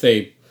 I think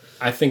they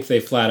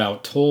flat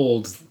out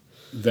told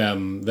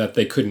them that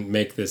they couldn't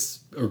make this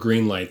or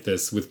greenlight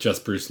this with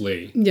just Bruce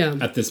Lee. Yeah.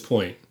 At this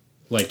point.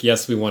 Like,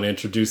 yes, we want to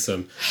introduce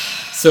him.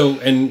 So,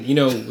 and, you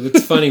know,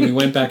 it's funny, we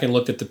went back and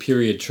looked at the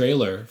period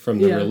trailer from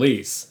the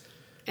release.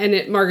 And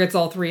it markets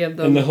all 3 of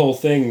them. And the whole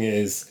thing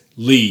is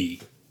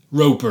Lee,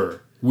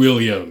 Roper,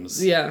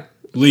 Williams. Yeah.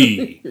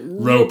 Lee,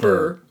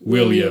 Roper,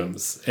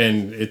 Williams.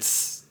 And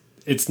it's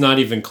not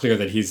even clear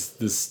that he's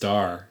the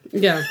star.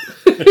 Yeah.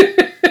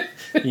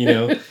 You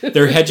know,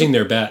 they're hedging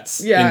their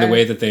bets in the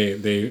way that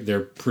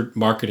they're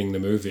marketing the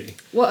movie.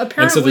 Well,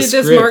 apparently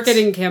this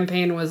marketing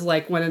campaign was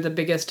like one of the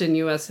biggest in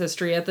U.S.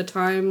 history at the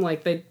time.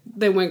 Like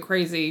they went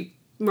crazy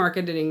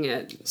marketing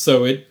it.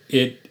 So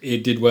it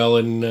did well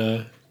in.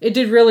 It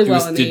did really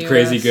well in the U.S. Did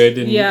crazy good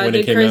when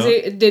it came out.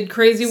 It did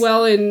crazy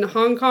well in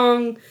Hong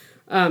Kong,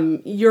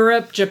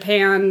 Europe,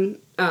 Japan,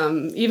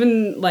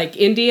 even like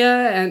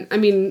India, and I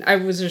mean I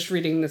was just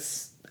reading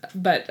this,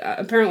 but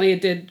apparently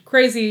it did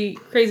crazy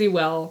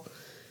well.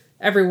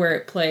 Everywhere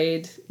it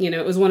played, you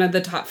know, it was one of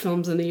the top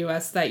films in the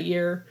U.S. that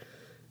year.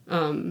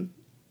 But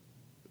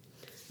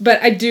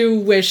I do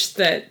wish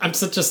that I'm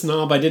such a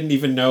snob. I didn't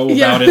even know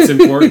about its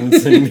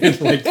importance in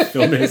like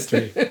film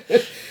history.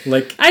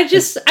 Like, I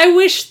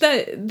wish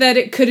that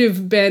it could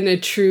have been a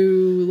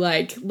true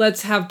like,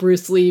 let's have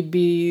Bruce Lee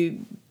be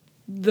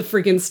the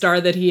freaking star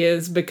that he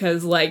is,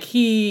 because like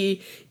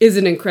he is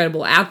an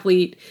incredible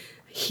athlete.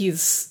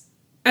 He's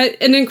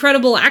an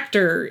incredible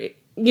actor.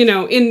 You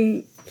know,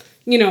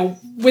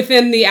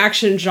 within the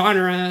action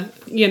genre,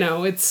 you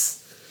know, it's,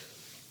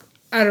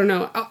 I don't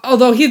know.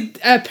 Although he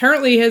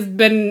apparently has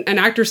been an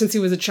actor since he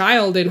was a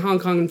child in Hong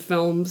Kong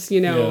films,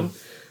 you know.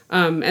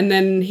 Yeah. And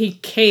then he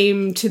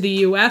came to the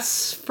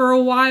U.S. for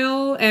a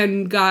while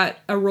and got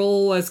a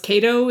role as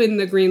Kato in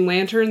the Green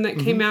Lantern that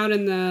came out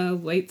in the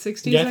late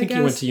 60s, I think he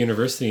went to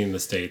university in the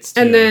States,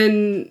 too. And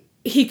then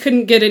he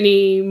couldn't get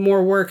any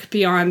more work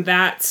beyond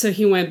that, so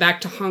he went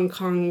back to Hong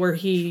Kong where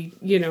he,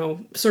 you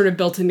know, sort of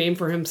built a name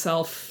for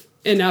himself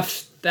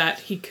enough that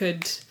he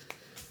could,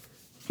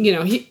 you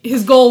know,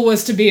 his goal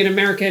was to be an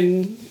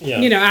American,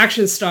 you know,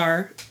 action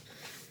star.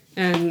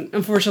 And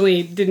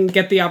unfortunately didn't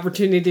get the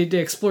opportunity to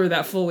explore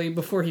that fully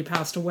before he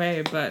passed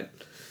away, but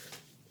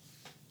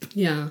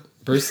yeah.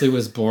 Bruce Lee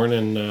was born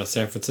in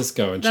San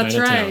Francisco in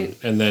Chinatown.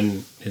 Right. And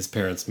then his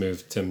parents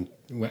moved him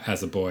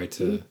as a boy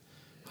to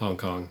Hong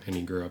Kong, and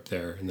he grew up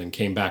there and then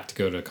came back to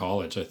go to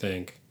college, I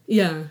think.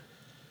 Yeah.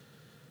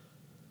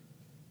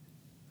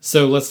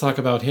 So let's talk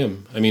about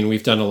him. I mean, we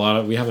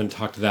haven't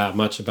talked that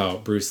much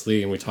about Bruce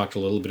Lee, and we talked a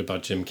little bit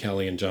about Jim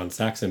Kelly and John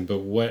Saxon, but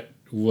what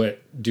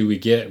do we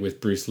get with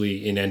Bruce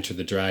Lee in Enter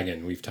the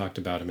Dragon? We've talked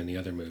about him in the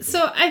other movie.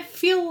 So I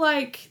feel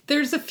like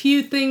there's a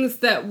few things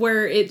that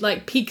where it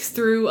like peeks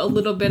through a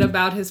little bit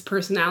about his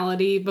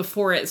personality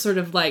before it sort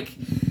of like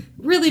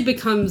really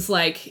becomes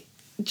like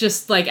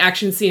just like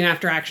action scene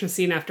after action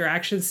scene after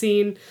action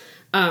scene,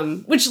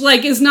 which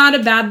like is not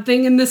a bad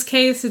thing in this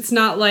case. It's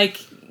not like,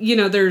 you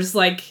know, there's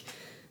like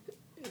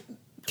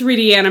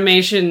 3D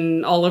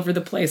animation all over the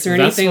place or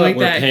anything like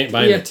that. That's what we're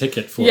buying a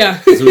ticket for. Yeah.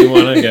 Because we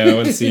want to go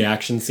and see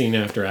action scene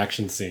after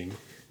action scene.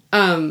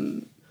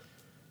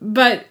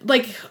 But,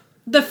 like,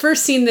 the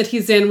first scene that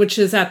he's in, which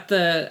is at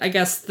the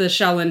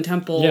Shaolin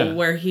Temple,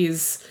 where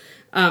he's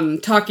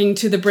talking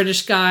to the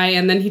British guy,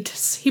 and then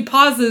he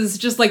pauses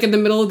just, like, in the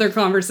middle of their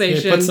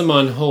conversation. He puts him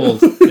on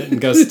hold and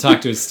goes to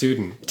talk to his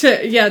student.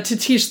 To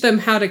teach them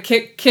how to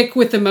kick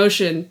with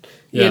emotion.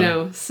 You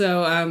know,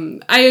 so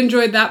I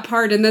enjoyed that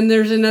part. And then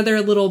there's another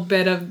little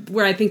bit of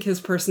where I think his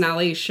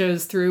personality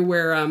shows through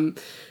where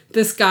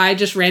this guy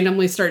just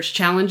randomly starts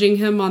challenging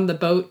him on the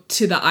boat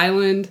to the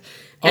island.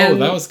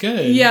 And, that was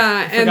good.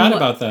 Yeah. I forgot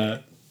about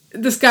that.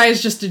 This guy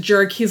is just a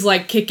jerk. He's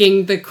like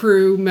kicking the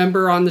crew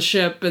member on the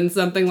ship and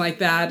something like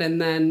that. And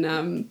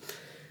then,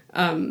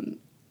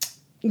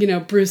 you know,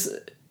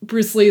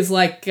 Bruce Lee's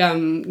like,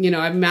 you know,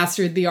 I've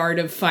mastered the art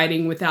of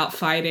fighting without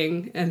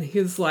fighting. And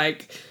he's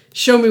like,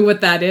 show me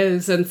what that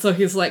is. And so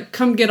he's like,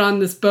 come get on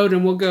this boat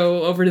and we'll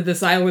go over to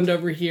this island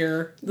over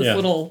here, this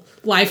little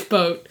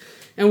lifeboat,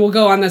 and we'll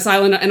go on this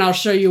island and I'll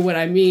show you what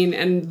I mean.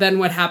 And then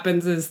what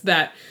happens is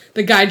that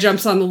the guy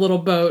jumps on the little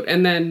boat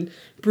and then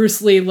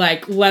Bruce Lee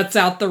like lets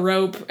out the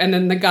rope and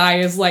then the guy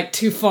is like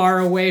too far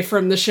away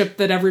from the ship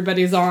that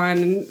everybody's on.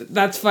 And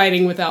that's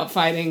fighting without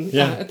fighting.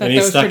 Yeah, and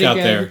he's stuck out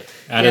there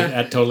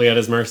totally at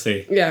his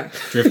mercy. Yeah.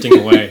 Drifting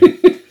away.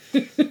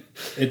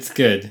 It's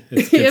good.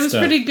 It's good It was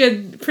stuff. pretty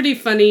good, pretty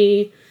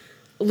funny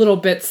little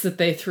bits that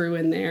they threw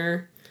in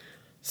there.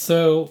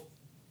 So,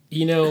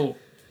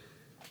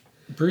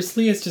 Bruce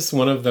Lee is just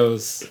one of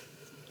those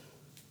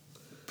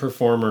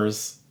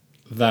performers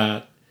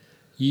that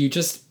you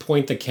just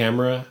point the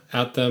camera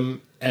at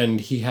them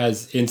and he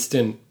has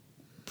instant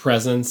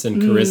presence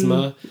and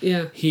charisma.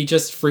 Yeah. He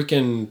just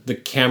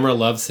the camera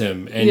loves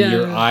him and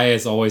your eye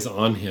is always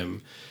on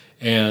him.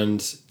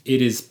 And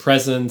it is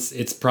presence.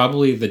 It's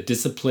probably the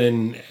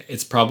discipline.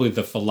 It's probably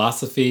the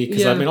philosophy.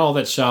 Because all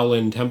that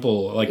Shaolin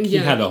Temple, he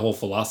had a whole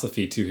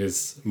philosophy to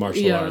his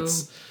martial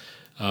arts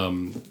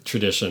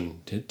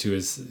tradition, to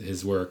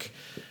his work.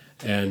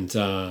 And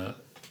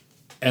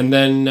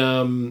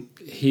then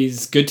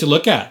he's good to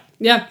look at.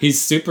 Yeah. He's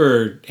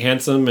super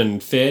handsome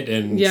and fit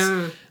and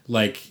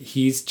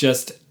he's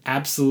just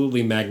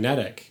absolutely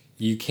magnetic.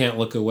 You can't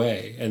look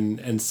away.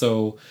 And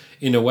so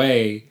in a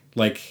way,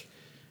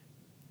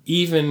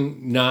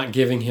 even not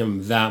giving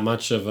him that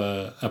much of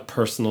a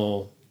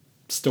personal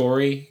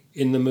story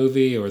in the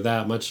movie or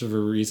that much of a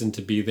reason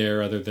to be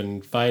there other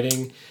than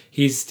fighting,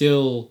 he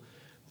still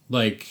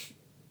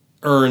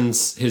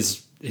earns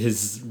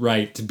his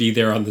right to be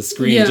there on the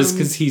screen just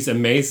because he's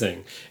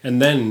amazing.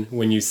 And then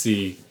when you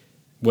see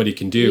what he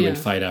can do in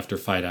fight after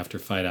fight after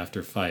fight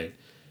after fight,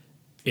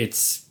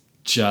 it's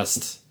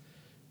just,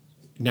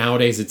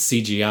 nowadays it's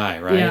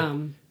CGI, right? Yeah.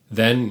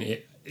 Then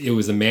it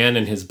was a man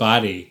in his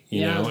body,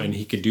 you know, and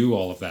he could do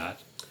all of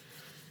that.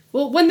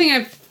 Well, one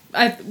thing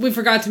we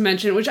forgot to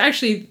mention, which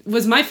actually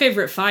was my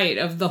favorite fight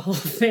of the whole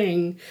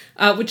thing,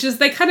 which is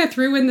they kind of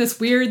threw in this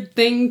weird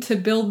thing to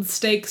build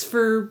stakes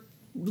for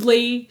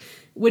Lee,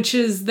 which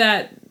is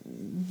that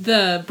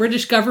the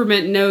British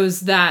government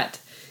knows that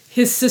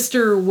his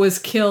sister was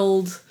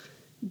killed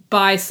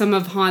by some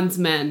of Han's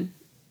men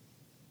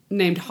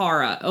named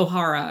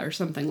O'Hara or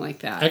something like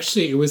that.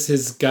 Actually, it was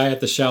his guy at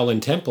the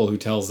Shaolin Temple who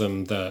tells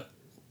him that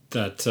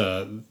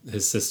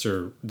his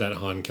sister, that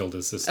Han killed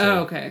his sister. Oh,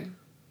 okay.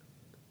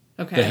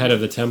 Okay. The head of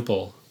the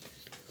temple.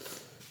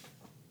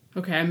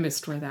 Okay, I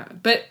missed where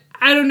that... But,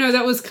 I don't know,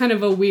 that was kind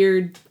of a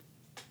weird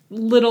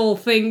little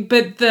thing,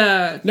 but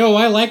No,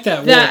 I like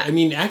that. Well, I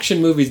mean,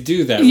 action movies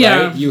do that,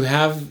 right? You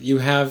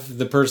have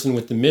the person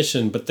with the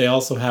mission, but they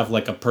also have,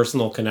 a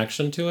personal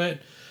connection to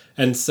it.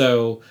 And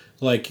so,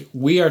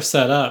 we are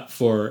set up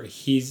for...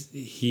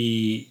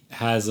 He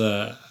has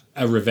a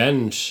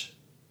revenge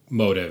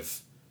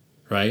motive,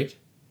 right?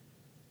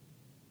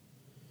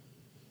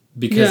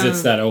 Because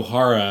it's that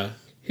O'Hara...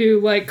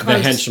 Who, the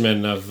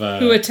henchman of...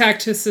 who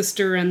attacked his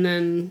sister and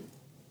then...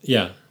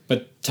 Yeah,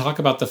 but talk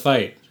about the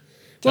fight.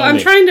 Well, I'm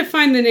trying to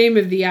find the name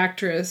of the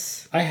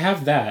actress. I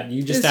have that.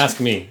 You just ask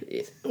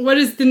me. What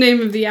is the name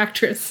of the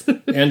actress?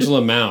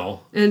 Angela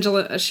Mao.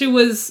 Angela. She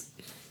was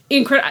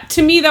incredible.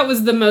 To me, that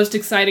was the most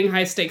exciting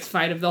high-stakes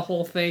fight of the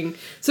whole thing.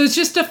 So it's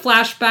just a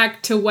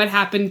flashback to what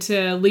happened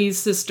to Lee's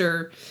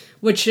sister,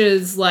 which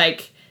is,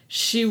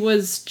 she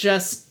was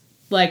just,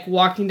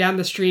 walking down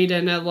the street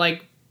and a,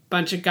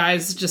 bunch of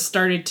guys just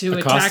started to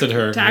attack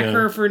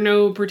her for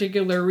no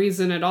particular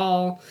reason at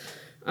all.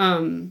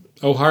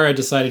 O'Hara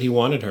decided he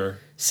wanted her.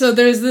 So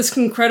there's this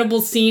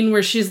incredible scene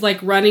where she's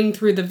running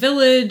through the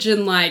village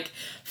and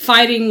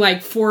fighting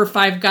 4 or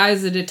 5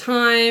 guys at a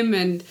time,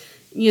 and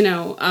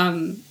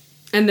and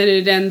then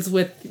it ends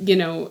with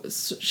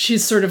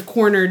she's sort of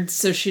cornered,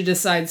 so she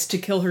decides to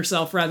kill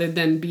herself rather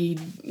than be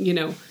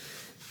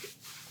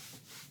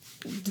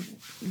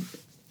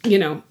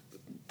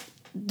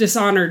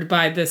dishonored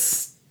by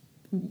this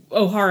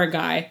O'Hara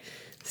guy.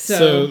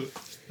 So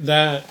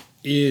that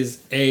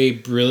is a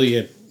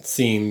brilliant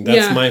scene.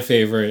 That's my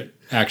favorite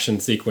action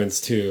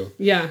sequence too.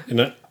 Yeah.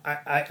 And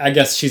I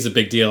guess she's a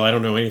big deal. I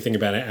don't know anything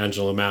about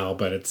Angela Mao,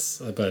 but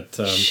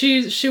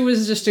she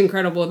was just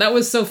incredible. That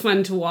was so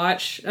fun to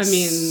watch. I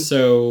mean,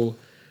 so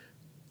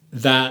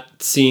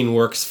that scene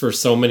works for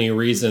so many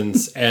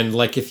reasons, and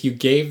if you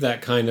gave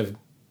that kind of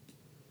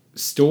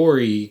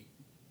story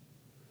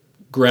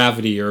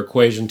gravity or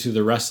equation to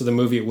the rest of the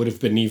movie, it would have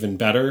been even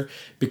better,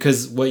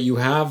 because what you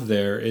have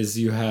there is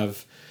you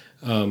have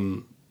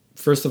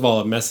first of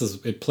all,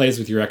 it plays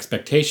with your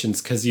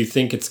expectations, because you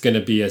think it's going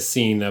to be a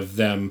scene of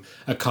them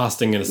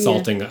accosting and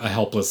assaulting a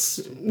helpless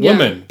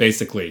woman.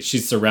 Basically,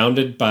 she's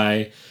surrounded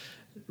by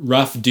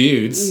rough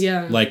dudes,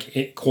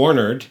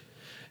 cornered,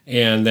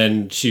 and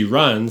then she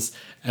runs.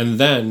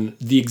 And then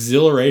the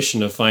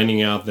exhilaration of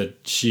finding out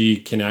that she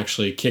can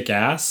actually kick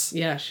ass.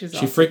 Yeah, she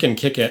freaking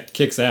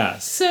kicks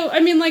ass. So, I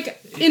mean,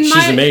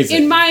 she's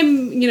amazing. In my,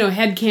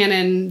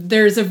 headcanon,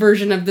 there's a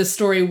version of this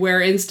story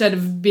where instead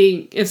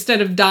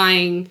of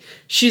dying,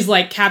 she's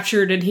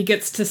captured and he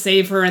gets to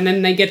save her, and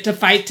then they get to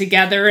fight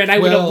together, and I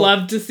would have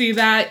loved to see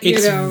that.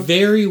 It's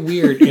very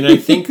weird, and I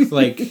think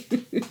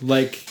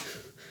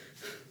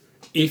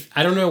if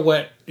I don't know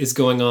what is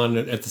going on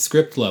at the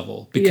script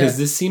level, because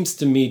this seems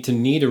to me to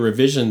need a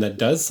revision that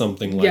does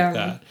something like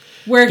that.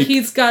 Where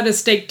he's got a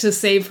stake to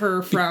save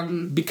her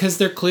from... Because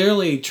they're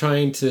clearly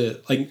trying to...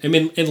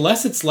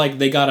 unless it's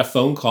they got a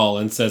phone call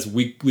and says,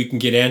 we can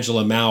get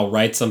Angela Mao,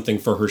 write something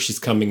for her, she's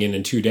coming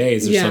in 2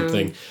 days or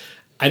something.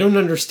 I don't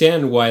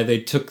understand why they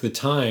took the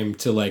time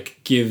to,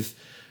 give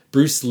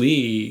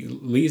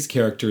Lee's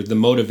character, the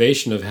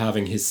motivation of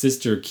having his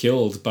sister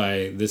killed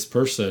by this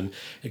person,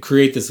 and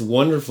create this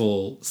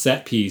wonderful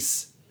set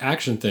piece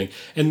action thing.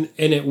 And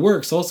it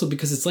works also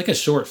because it's like a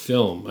short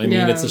film. I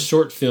mean, it's a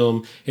short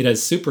film. It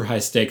has super high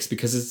stakes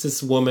because it's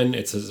this woman,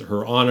 it's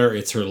her honor,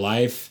 it's her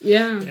life.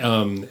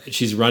 Yeah.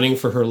 She's running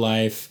for her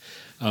life.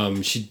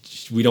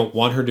 We don't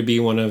want her to be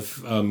one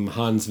of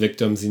Han's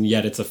victims, and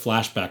yet it's a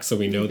flashback, so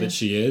we know that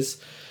she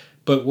is.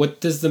 But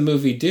what does the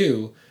movie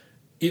do?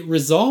 It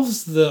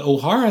resolves the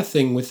O'Hara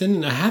thing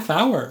within a half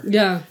hour.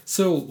 Yeah.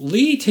 So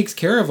Lee takes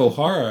care of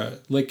O'Hara,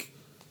 like,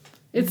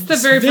 it's the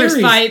very first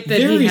fight that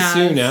he has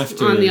soon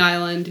after on the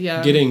island,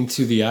 getting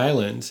to the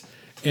island.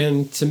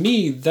 And to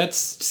me, that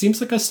seems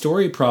like a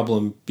story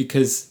problem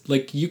because,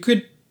 like, you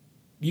could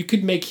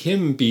make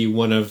him be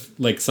one of,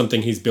 like,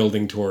 something he's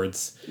building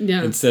towards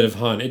instead of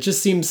Han. It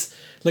just seems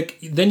like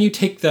then you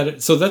take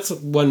that. So that's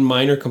one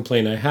minor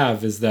complaint I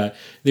have is that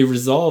they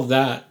resolve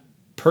that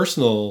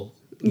personal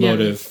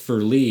motive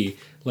for Lee,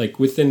 like,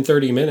 within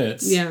 30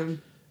 minutes. Yeah.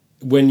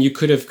 When you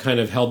could have kind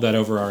of held that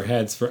over our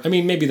heads for, I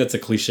mean, maybe that's a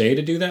cliche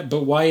to do that,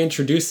 but why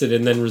introduce it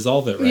and then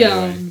resolve it right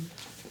away?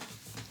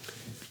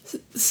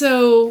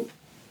 So,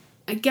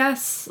 I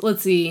guess,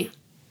 let's see.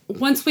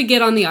 Once we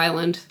get on the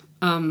island,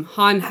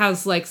 Han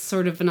has, like,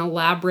 sort of an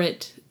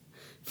elaborate,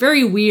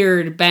 very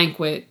weird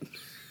banquet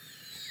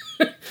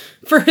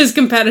for his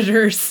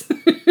competitors.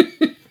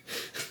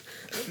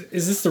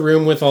 Is this the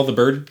room with all the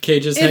bird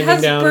cages hanging down?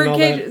 It has bird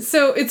cages.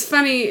 So, it's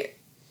funny.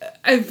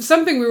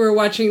 Something we were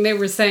watching, they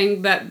were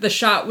saying that the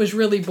shot was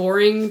really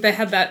boring. They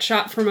had that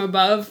shot from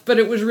above, but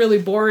it was really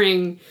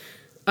boring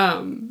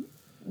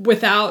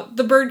without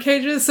the bird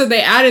cages. So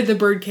they added the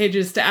bird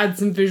cages to add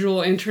some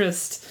visual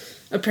interest,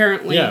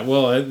 apparently. Yeah,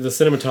 well, the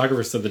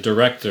cinematographer said the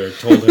director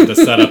told him to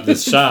set up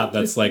this shot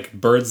that's like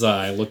bird's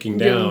eye looking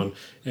down,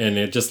 and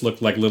it just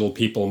looked like little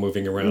people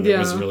moving around. It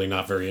was really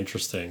not very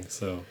interesting.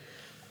 So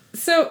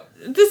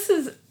this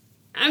is...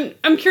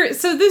 I'm curious.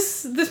 So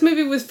this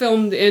movie was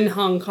filmed in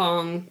Hong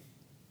Kong.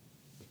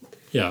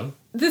 Yeah.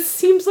 This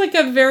seems like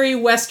a very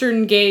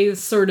Western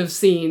gaze sort of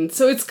scene.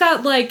 So it's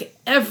got, like,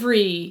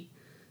 every,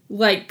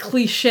 like,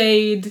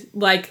 cliched,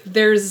 like,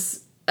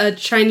 there's a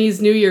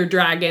Chinese New Year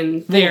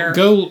dragon there.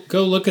 Well,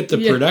 go look at the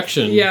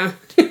production. Yeah.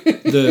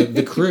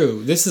 the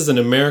crew. This is an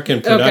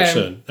American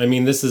production. Okay. I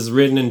mean, this is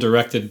written and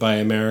directed by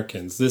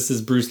Americans. This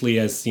is Bruce Lee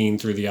as seen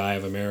through the eye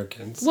of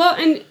Americans. Well,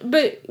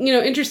 but you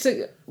know,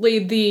 interestingly,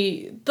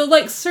 the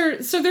like, so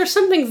there's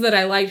some things that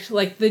I liked,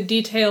 like the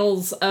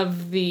details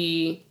of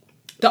the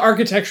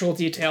architectural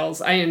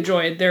details. I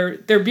enjoyed.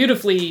 They're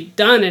beautifully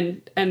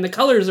done, and the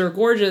colors are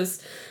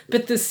gorgeous.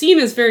 But the scene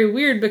is very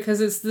weird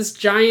because it's this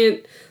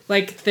giant,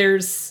 like,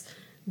 there's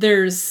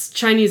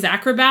Chinese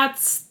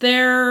acrobats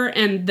there,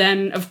 and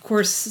then, of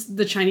course,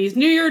 the Chinese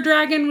New Year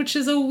dragon, which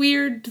is a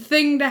weird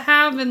thing to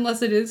have,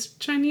 unless it is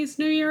Chinese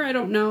New Year. I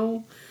don't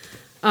know.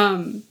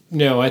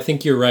 No, I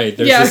think you're right.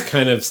 There's this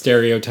kind of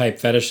stereotype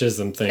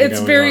fetishism thing going on.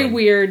 It's very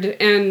weird,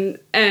 and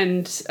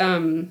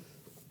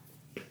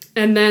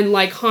then,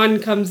 like, Han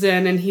comes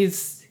in, and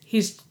he's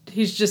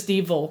just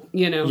evil,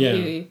 you know?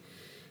 Yeah.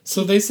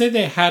 So they say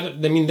they had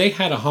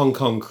a Hong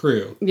Kong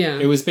crew. Yeah.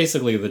 It was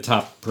basically the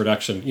top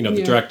production. You know,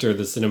 the director,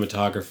 the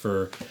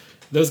cinematographer,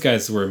 those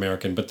guys were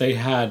American, but they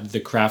had the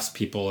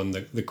craftspeople, and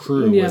the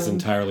crew was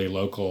entirely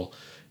local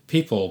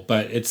people.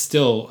 But it's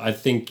still, I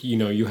think, you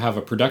know, you have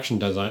a production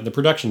design. The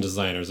production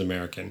designer is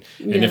American.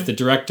 And if the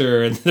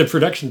director and the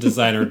production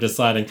designer are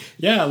deciding,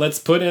 let's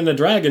put in a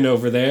dragon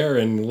over there,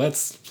 and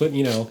let's put,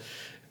 you know,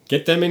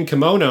 get them in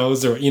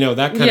kimonos, or, you know,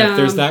 that kind of,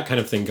 there's that kind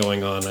of thing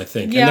going on, I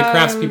think. And the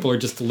craftspeople are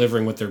just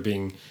delivering what they're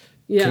being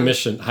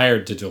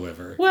hired to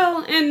deliver.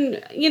 Well,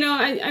 and, you know,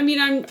 I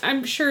mean,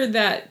 I'm sure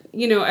that,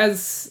 you know,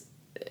 as,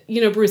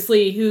 you know, Bruce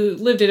Lee, who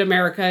lived in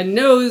America,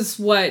 knows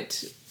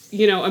what,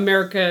 you know,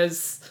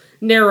 America's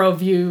narrow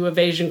view of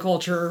Asian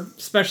culture,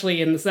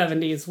 especially in the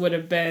 70s, would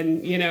have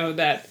been, you know,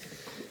 that,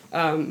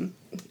 and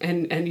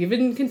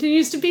even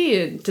continues to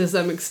be to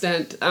some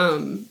extent,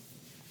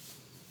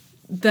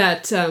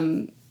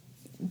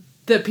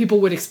 that people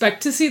would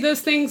expect to see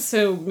those things.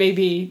 So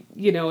maybe,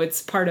 you know,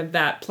 it's part of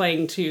that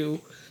playing to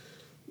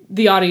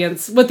the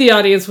audience, what the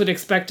audience would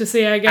expect to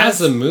see, I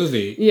guess. As a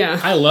movie. Yeah.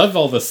 I love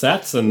all the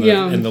sets and the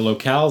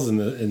locales,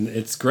 and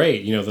it's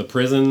great. You know, the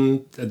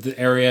prison, the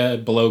area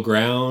below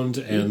ground,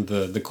 and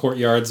the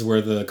courtyards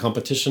where the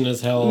competition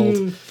is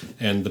held,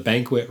 and the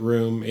banquet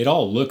room. It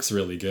all looks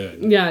really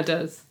good. Yeah, it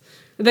does.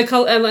 The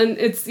color, and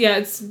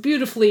it's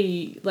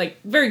beautifully,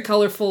 like, very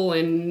colorful,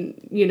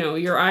 and, you know,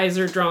 your eyes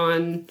are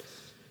drawn.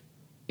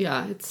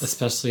 Yeah, it's...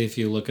 Especially if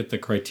you look at the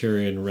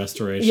Criterion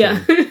restoration.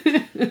 Yeah.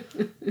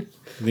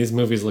 These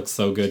movies look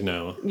so good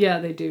now. Yeah,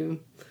 they do.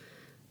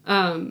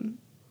 So,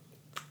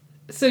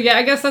 yeah,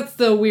 I guess that's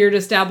the weird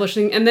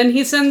establishing. And then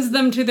he sends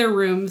them to their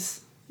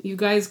rooms. You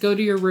guys go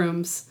to your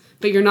rooms,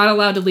 but you're not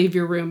allowed to leave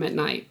your room at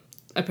night,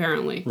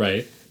 apparently.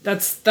 Right.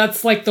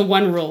 That's like the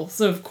one rule.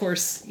 So, of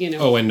course, you know.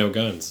 Oh, and no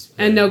guns.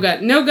 And no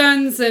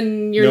guns,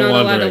 and you're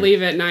not allowed to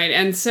leave at night.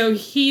 And so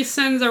he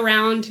sends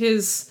around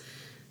his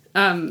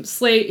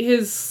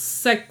his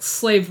sex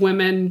slave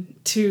women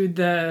to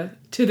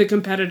the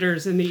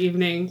competitors in the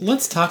evening.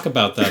 Let's talk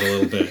about that a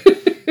little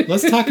bit.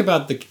 Let's talk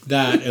about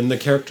that and the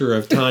character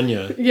of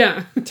Tanya.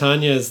 Yeah.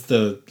 Tanya is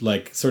the,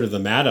 like, sort of the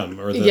madam,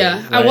 or the...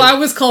 Yeah. Right? I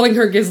was calling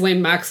her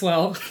Ghislaine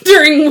Maxwell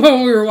during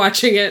when we were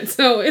watching it,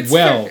 so it's...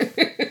 Well,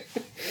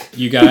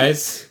 you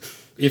guys,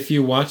 if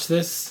you watch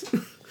this,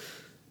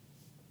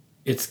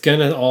 it's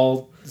gonna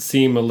all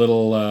seem a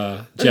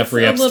little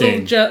Jeffrey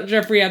Epstein.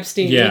 Jeffrey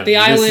Epstein. Yeah, with the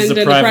this island is a and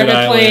the private private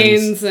island.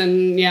 planes,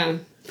 and yeah.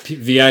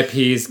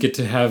 VIPs get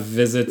to have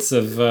visits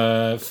of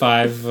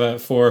 4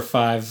 or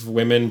 5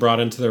 women brought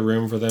into their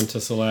room for them to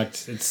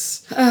select.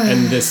 It's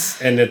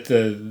and at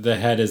the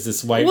head is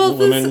this white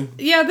woman.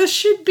 This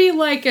should be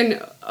like an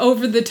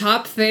over the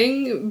top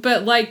thing,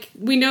 but like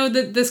we know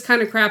that this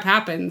kind of crap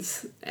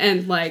happens,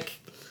 and like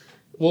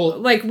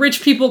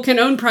rich people can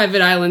own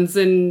private islands,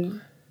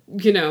 and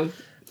you know.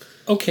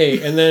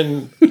 Okay, and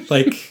then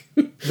like.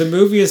 The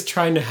movie is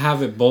trying to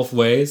have it both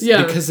ways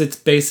because it's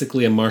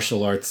basically a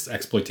martial arts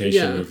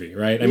exploitation movie,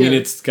 right? I mean,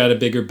 it's got a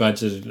bigger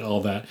budget and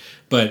all that,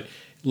 but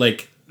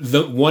like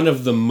one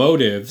of the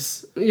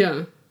motives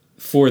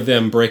for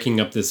them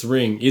breaking up this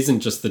ring isn't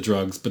just the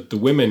drugs, but the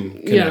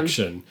women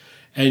connection,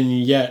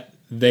 and yet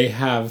they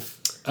have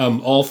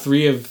all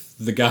 3 of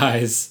the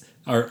guys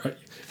are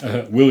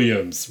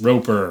Williams,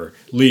 Roper,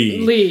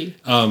 Lee.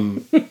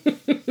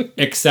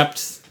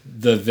 Accept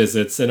the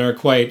visits and are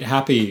quite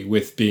happy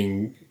with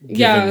being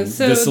given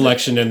the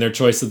selection and their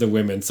choice of the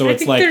women. So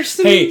it's like,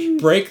 hey,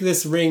 break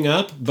this ring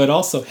up, but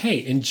also,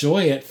 hey,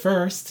 enjoy it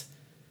first.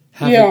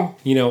 Have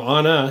it,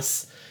 on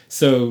us.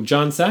 So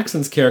John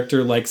Saxon's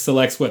character like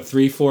selects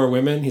 3-4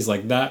 women. He's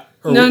like that.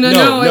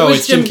 No,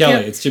 it's Jim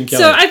Kelly. It's Jim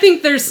Kelly. So I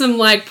think there's some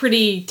like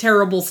pretty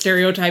terrible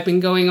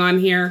stereotyping going on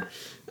here.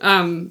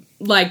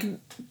 Like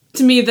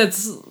to me,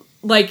 that's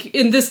like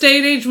in this day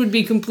and age would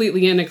be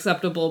completely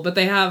unacceptable. But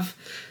they have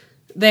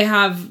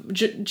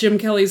Jim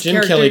Kelly's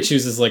character. Jim Kelly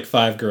chooses like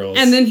 5 girls,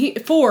 and then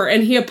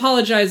he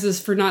apologizes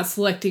for not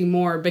selecting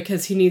more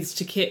because he needs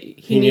to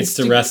he needs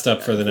to rest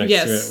up for the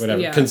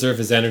next conserve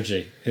his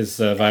energy, his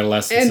vital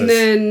essences. And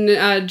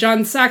then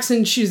John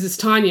Saxon chooses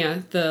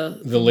Tanya, the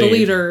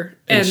leader,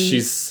 and she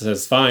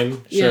says,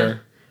 "Fine,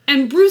 sure."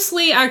 And Bruce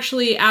Lee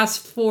actually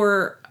asked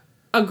for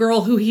a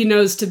girl who he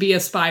knows to be a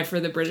spy for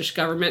the British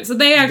government. So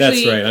they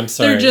actually, that's right. I'm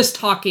sorry, they're just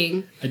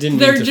talking. I didn't.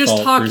 They're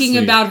just talking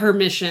about her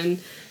mission.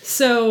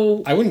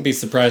 So I wouldn't be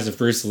surprised if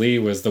Bruce Lee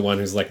was the one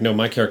who's like, no,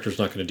 my character's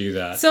not going to do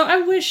that. So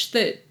I wish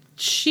that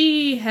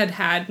she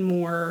had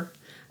more.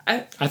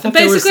 I thought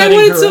they were setting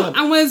her up.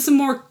 I wanted some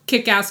more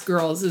kick-ass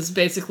girls is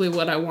basically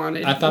what I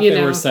wanted. I thought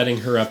they were setting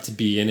her up to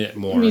be in it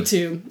more. Me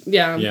too.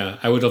 Yeah. Yeah,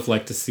 I would have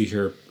liked to see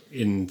her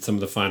in some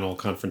of the final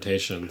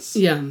confrontations.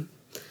 Yeah.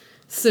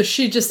 So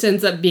she just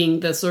ends up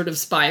being the sort of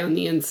spy on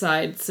the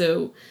inside.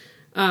 So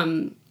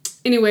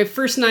anyway,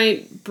 first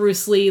night,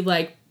 Bruce Lee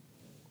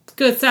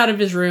gets out of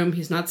his room.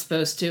 He's not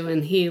supposed to,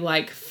 and he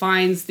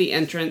finds the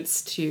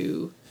entrance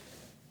to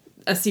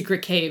a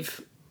secret cave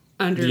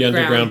underground. The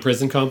underground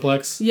prison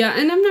complex. Yeah,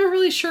 and I'm not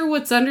really sure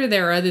what's under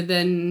there other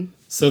than.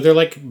 So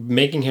they're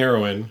making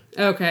heroin.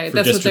 Okay,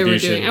 that's what they were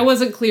doing. I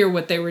wasn't clear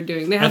what they were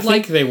doing. They had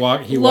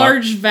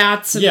large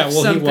vats of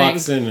something. He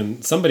walks in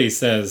and somebody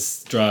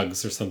says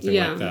drugs or something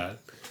like that.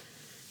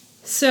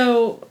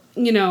 So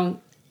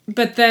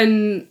but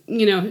then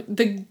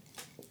the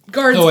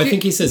guards. Oh, I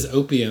think he says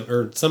opium,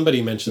 or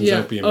somebody mentions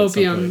opium.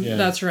 Opium. Yeah.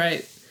 That's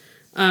right.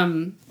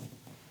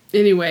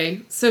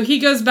 Anyway, so he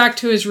goes back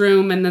to his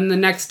room, and then the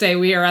next day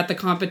we are at the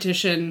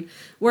competition,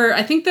 where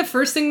I think the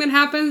first thing that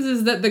happens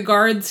is that the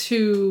guards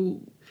who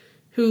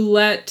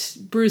let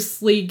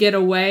Bruce Lee get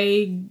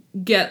away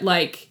get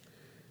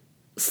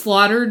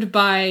slaughtered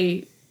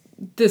by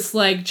this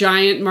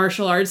giant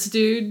martial arts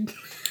dude.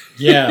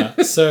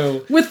 Yeah,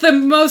 so... with the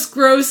most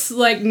gross,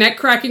 neck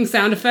cracking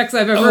sound effects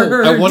I've ever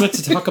heard. I wanted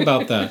to talk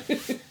about that.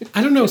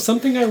 I don't know,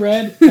 something I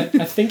read,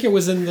 I think it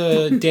was in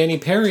the Danny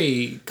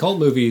Perry Cult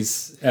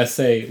Movies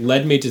essay,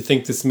 led me to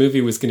think this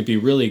movie was going to be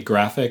really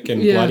graphic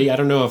and bloody. I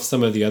don't know if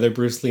some of the other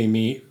Bruce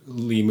Lee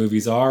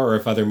movies are, or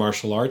if other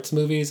martial arts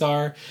movies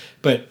are,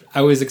 but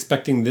I was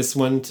expecting this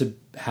one to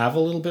have a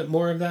little bit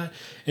more of that.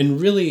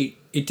 And really...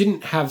 it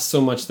didn't have so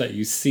much that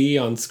you see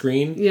on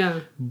screen. Yeah.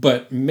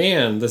 But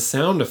man, the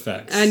sound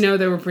effects. I know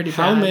they were pretty bad.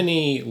 How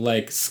many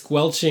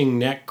squelching,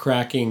 neck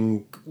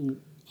cracking,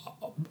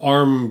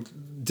 arm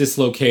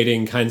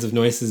dislocating kinds of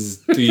noises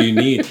do you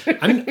need?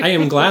 I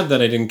am glad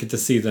that I didn't get to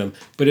see them,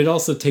 but it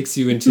also takes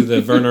you into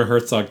the Werner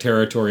Herzog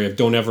territory of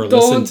don't ever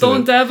listen to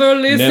Don't ever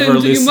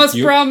listen. You must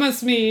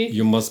promise me.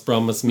 You must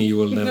promise me you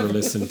will never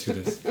listen to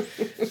this.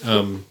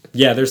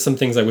 Yeah, there's some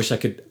things I wish I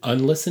could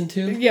unlisten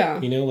to. Yeah.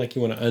 You want to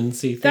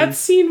unsee things. That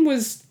scene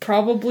was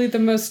probably the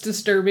most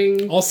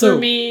disturbing for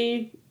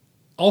me.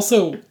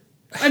 Also...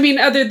 I mean,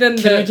 other than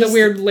the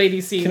weird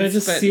lady scenes. Can I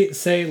just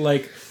say,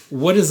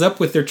 what is up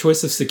with their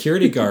choice of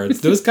security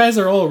guards? Those guys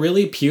are all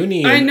really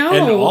puny and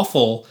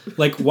awful.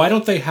 Why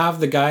don't they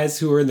have the guys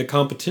who are in the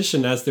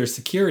competition as their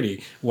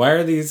security? Why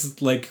are these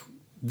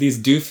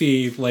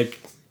doofy,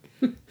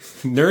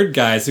 nerd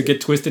guys who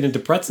get twisted into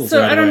pretzels. So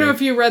right I don't away. know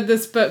if you read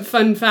this, but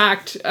fun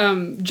fact: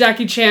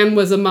 Jackie Chan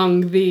was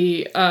among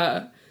the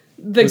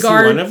Was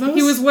guard. he one of those?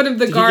 He was one of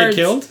the Did guards.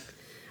 He get killed?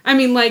 I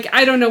mean, like,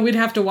 I don't know. We'd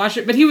have to watch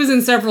it, but he was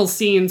in several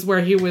scenes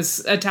where he was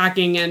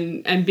attacking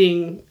and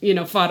being,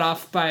 fought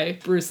off by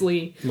Bruce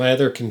Lee. My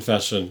other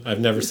confession: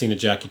 I've never seen a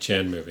Jackie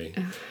Chan movie.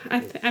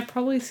 I've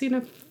probably seen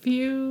a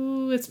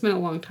few. It's been a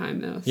long time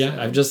though.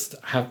 Yeah,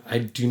 so. I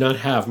do not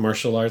have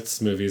martial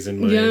arts movies in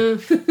my Yeah.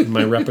 in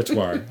my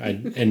repertoire.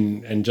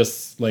 And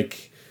just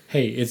like,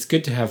 hey, it's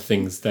good to have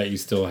things that you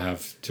still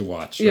have to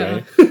watch,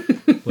 Yeah. right?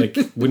 Like,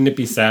 wouldn't it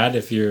be sad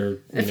if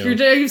You've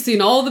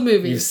seen all the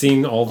movies. you've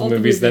seen all the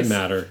movies that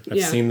matter? I've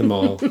Yeah. seen them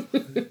all.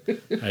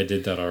 I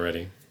did that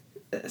already.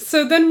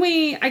 So then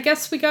I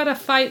guess we got a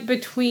fight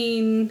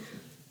between,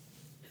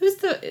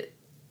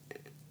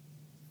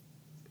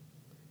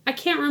 I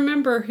can't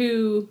remember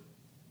who,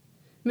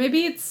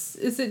 maybe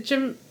is it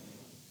Jim,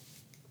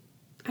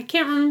 I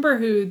can't remember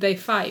who they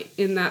fight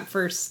in that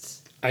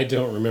first. I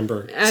don't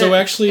remember. So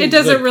actually, it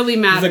doesn't really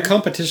matter. The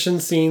competition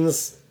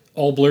scenes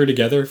all blur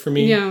together for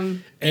me. Yeah.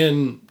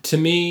 And to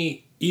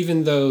me,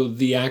 even though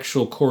the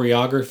actual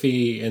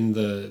choreography and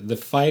the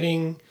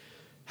fighting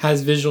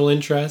has visual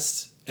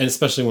interest, and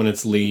especially when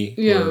it's Lee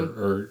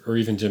or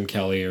even Jim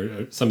Kelly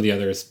or some of the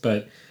others,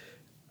 but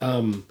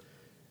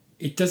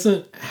it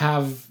doesn't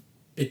have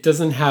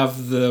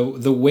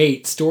the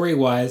weight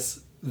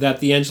story-wise that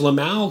the Angela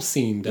Mao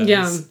scene does.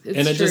 Yeah, it's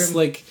and I true.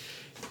 just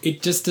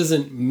it just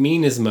doesn't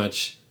mean as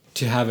much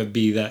to have it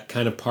be that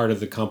kind of part of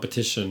the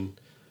competition.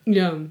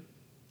 Yeah.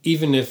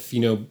 Even if,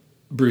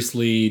 Bruce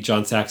Lee,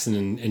 John Saxon,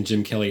 and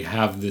Jim Kelly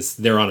have this,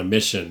 they're on a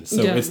mission.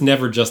 So Yeah. it's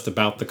never just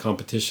about the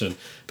competition.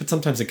 But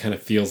sometimes it kind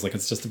of feels like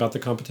it's just about the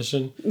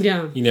competition.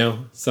 Yeah.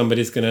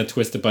 Somebody's going to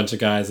twist a bunch of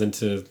guys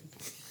into...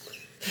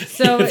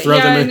 So throw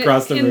them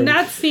across the room. In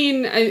that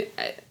scene,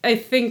 I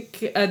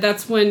think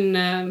that's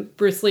when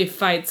Bruce Lee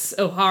fights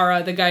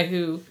O'Hara, the guy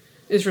who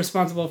is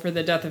responsible for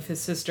the death of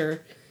his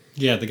sister.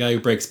 Yeah, the guy who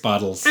breaks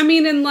bottles. I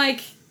mean, and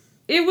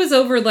it was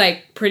over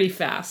pretty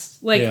fast.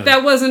 Yeah.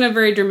 That wasn't a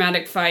very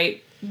dramatic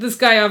fight. This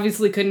guy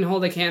obviously couldn't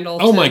hold a candle.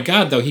 Oh my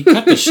god, though. He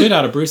cut the shit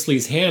out of Bruce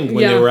Lee's hand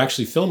when Yeah. they were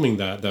actually filming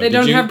that, though. They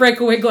don't have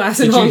breakaway glass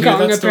in Did Hong you hear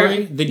Kong, that story?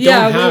 apparently. They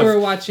don't have... we were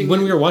watching.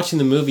 When we were watching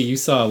the movie, you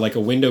saw a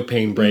window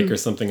pane break or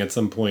something at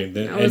some point.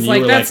 I was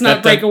like, that's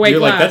not breakaway You're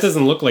glass. like, that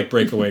doesn't look like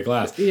breakaway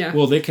glass. Yeah.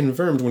 Well, they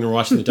confirmed when we were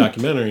watching the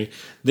documentary,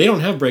 they didn't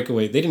have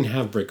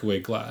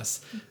breakaway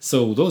glass.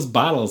 So those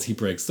bottles he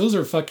breaks, those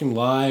are fucking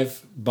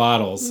live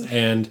bottles.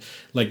 And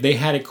they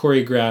had it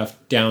choreographed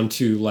down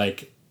to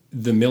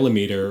the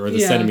millimeter or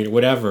the centimeter,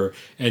 whatever,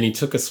 and he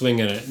took a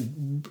swing at it,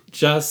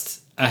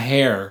 just a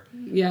hair,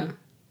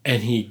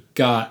 and he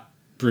got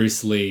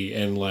Bruce Lee,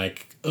 and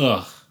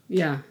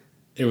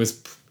it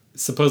was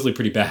supposedly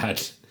pretty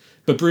bad,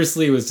 but Bruce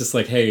Lee was just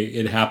like, hey,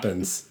 it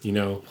happens,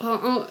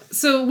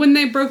 So when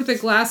they broke the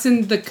glass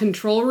in the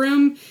control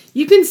room,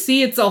 you can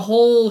see it's a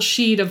whole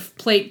sheet of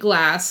plate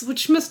glass,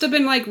 which must have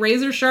been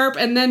razor sharp,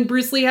 and then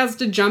Bruce Lee has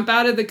to jump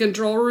out of the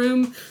control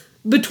room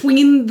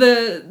between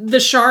the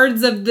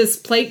shards of this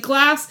plate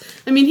glass.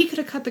 I mean, he could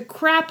have cut the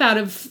crap out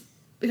of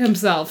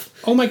himself.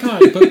 Oh my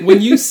god! But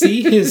when you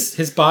see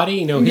his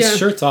body, his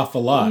shirt's off a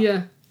lot.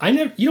 Yeah.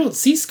 You don't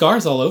see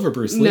scars all over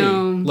Bruce Lee.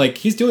 No.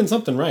 He's doing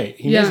something right.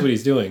 He knows what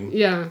he's doing.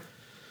 Yeah.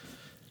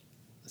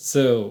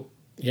 So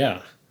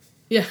yeah.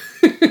 Yeah.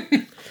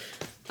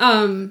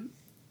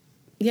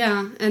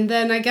 Yeah, and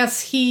then I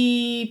guess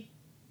he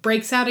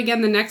breaks out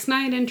again the next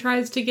night and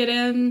tries to get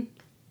in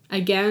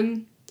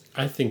again.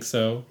 I think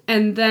so.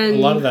 And then a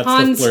lot of that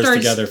Han stuff blurs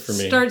together for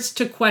me. Starts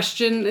to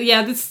question.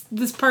 Yeah,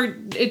 this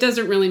part, it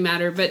doesn't really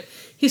matter, but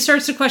he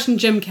starts to question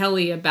Jim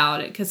Kelly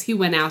about it because he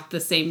went out the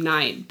same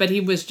night, but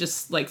he was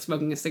just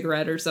smoking a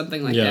cigarette or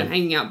something like that,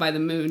 hanging out by the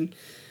moon.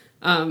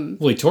 Well,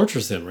 he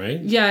tortures him, right?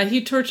 Yeah,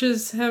 he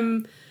tortures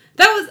him.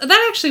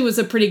 That actually was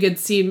a pretty good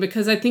scene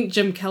because I think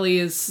Jim Kelly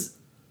is,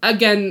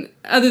 again,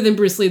 other than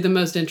Bruce Lee, the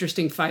most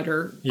interesting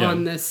fighter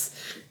on this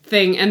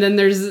thing. And then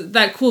there's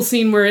that cool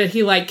scene where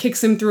he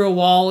kicks him through a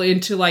wall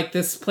into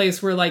this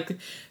place where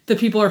the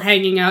people are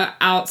hanging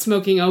out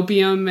smoking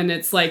opium, and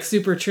it's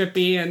super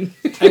trippy. And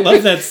I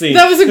love that scene.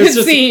 That was a good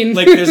scene.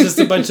 There's just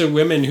a bunch of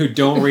women who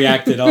don't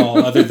react at all,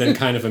 other than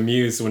kind of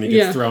amused when he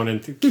gets thrown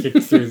and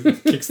kicks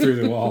through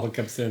the wall and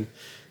comes in.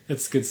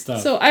 It's good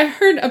stuff. So I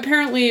heard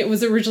apparently it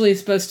was originally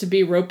supposed to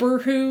be Roper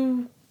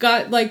who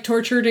got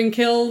tortured and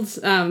killed,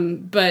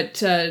 but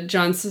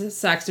John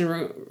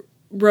Saxon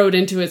wrote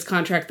into his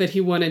contract that he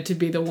wanted to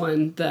be the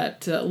one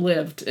that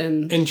lived.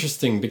 And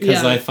interesting,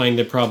 because I find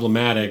it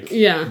problematic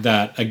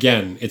that,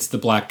 again, it's the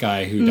black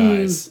guy who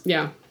dies.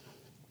 Yeah.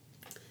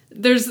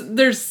 There's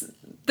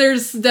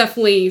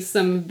definitely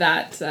some of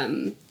that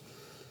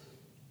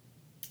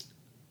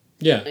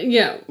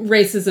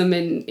racism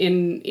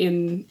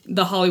in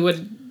the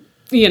Hollywood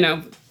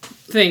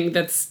thing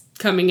that's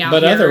coming out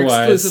but here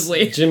otherwise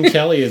exclusively. Jim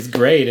Kelly is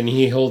great and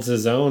he holds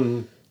his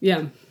own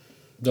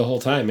the whole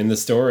time in the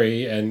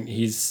story, and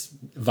he's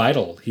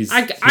vital. He needs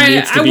I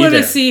to be want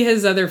there. to see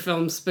his other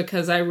films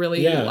because I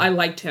really Yeah. I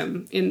liked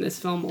him in this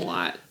film a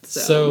lot.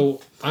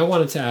 So I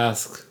wanted to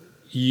ask,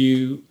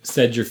 you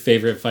said your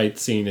favorite fight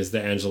scene is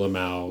the Angela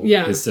Mao,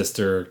 Yeah. his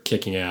sister,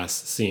 kicking ass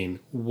scene.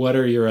 What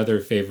are your other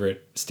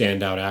favorite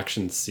standout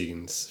action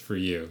scenes for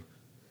you?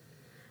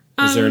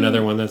 Is there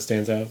another one that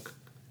stands out?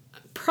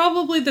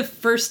 probably the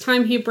first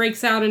time he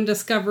breaks out and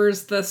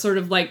discovers the sort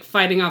of like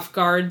fighting off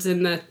guards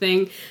in the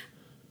thing.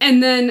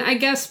 And then I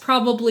guess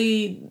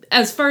probably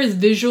as far as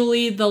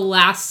visually, the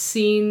last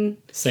scene,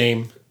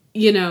 Same.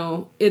 you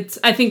know,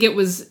 I think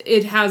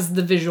it has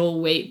the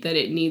visual weight that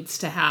it needs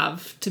to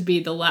have to be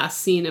the last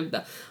scene of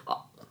the,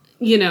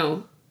 you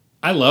know.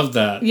 I love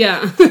that.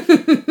 Yeah.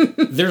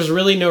 There's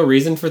really no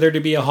reason for there to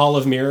be a Hall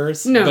of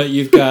Mirrors. No. But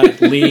you've got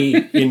Lee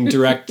in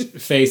direct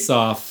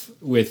face-off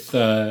with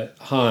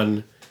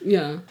Han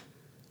Yeah.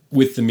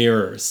 with the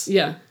mirrors.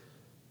 Yeah.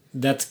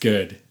 That's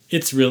good.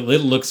 It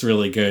looks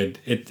really good.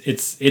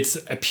 It's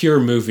a pure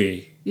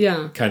movie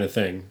Yeah. kind of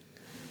thing.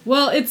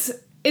 Well, it's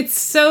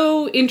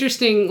so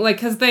interesting, like,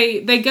 because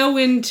they go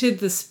into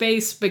the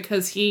space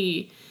because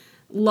he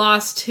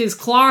lost his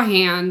claw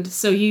hand,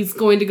 so he's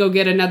going to go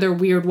get another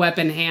weird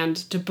weapon hand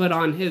to put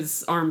on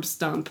his arm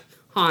stump.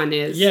 Han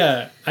is.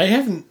 Yeah,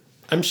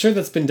 I'm sure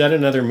that's been done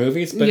in other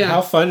movies, but Yeah.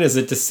 how fun is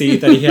it to see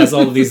that he has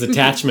all of these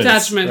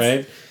attachments,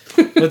 right?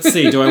 Let's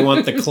see, do I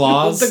want the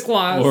claws, The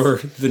claws. or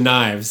the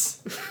knives?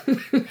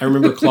 I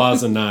remember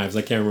claws and knives.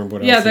 I can't remember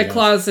what Yeah, else the he has.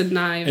 claws and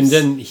knives. And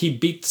then he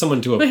beat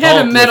someone to a He had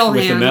a pulp metal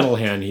with a hand. metal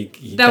hand.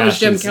 He that was bashed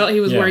Jim his- Kelly. He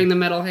was yeah. wearing the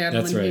metal hand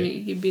That's when right.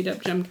 he beat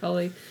up Jim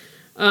Kelly.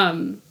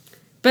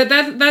 But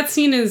that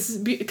scene is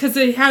because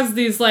it has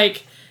these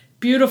like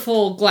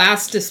beautiful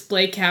glass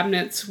display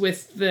cabinets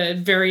with the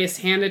various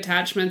hand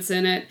attachments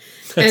in it.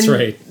 That's and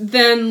right.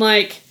 Then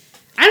like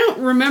I don't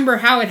remember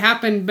how it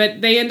happened,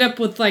 but they end up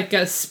with like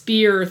a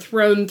spear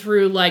thrown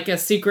through like a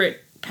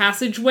secret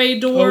passageway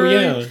door. Oh,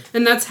 yeah.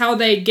 And that's how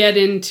they get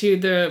into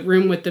the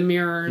room with the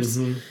mirrors.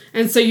 Mm-hmm.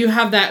 And so you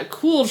have that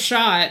cool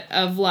shot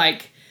of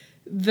like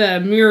the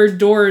mirrored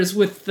doors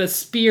with the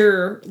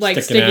spear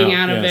like sticking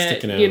out of it.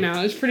 sticking out. You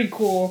know, it's pretty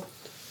cool.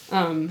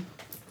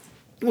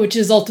 Which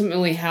is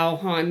ultimately how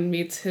Han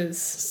meets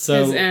his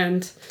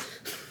end.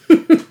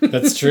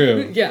 That's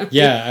true. Yeah.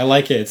 Yeah, I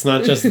like it. It's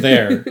not just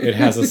there. It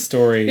has a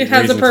story. It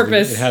has a reason to be-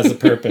 purpose. It has a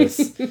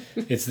purpose.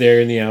 It's there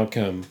in the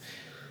outcome.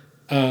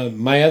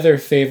 My other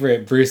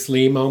favorite Bruce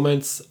Lee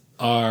moments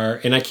are,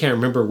 and I can't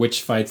remember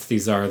which fights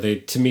these are.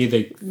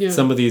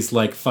 Some of these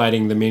like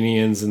fighting the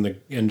minions in the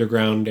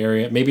underground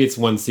area. Maybe it's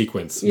one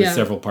sequence with Yeah.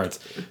 several parts.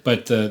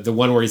 But the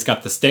one where he's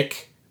got the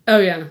stick, Oh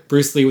yeah.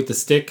 Bruce Lee with the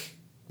stick,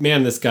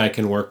 man, this guy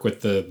can work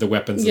with the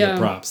weapons Yeah. and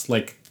the props.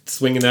 Like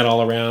swinging that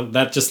all around,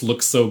 that just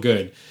looks so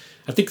good.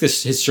 I think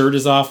his shirt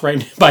is off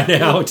right by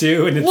now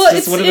too, and it's Well, just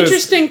it's one of those.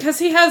 interesting because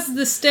he has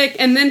the stick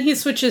and then he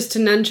switches to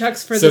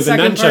nunchucks for So the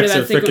second part of nunchucks that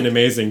are sequence. freaking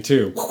amazing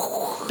too.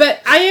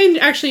 But I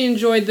actually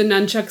enjoyed the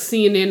nunchuck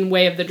scene in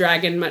Way of the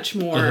Dragon much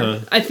more. Uh-huh.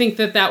 I think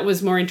that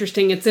was more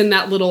interesting. It's in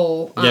that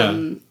little Yeah.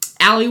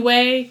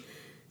 alleyway.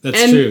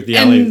 That's true. The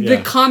alley, and yeah.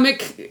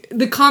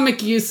 the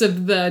comic use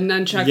of the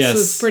nunchucks Yes.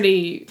 was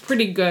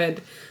pretty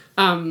good.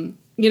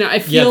 You know, I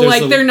feel there's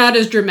like a- they're not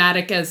as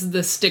dramatic as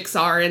the sticks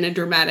are in a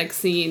dramatic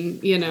scene.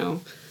 You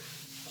know,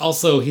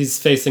 Also, he's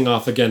facing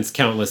off against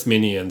countless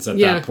minions at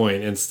Yeah. that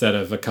point instead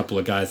of a couple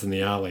of guys in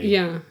the alley.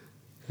 yeah.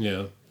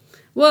 Yeah.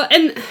 Well,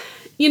 and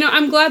you know,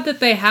 I'm glad that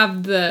they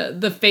have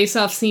the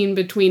face-off scene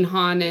between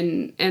Han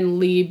and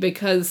Lee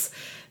because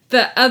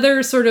the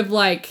other sort of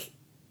like,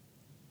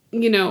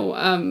 you know,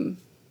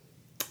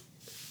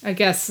 I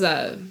guess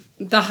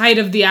the height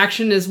of the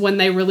action is when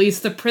they release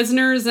the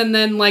prisoners, and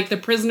then like the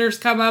prisoners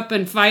come up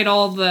and fight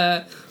all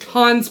the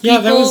Han's people.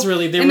 Yeah, that was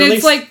really- they and released-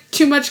 it's like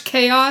too much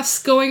chaos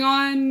going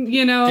on,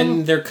 you know.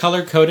 And they're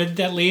color coded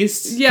at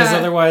least. Because Yeah.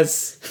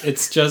 otherwise,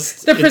 it's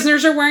just. the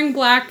prisoners are wearing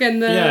black,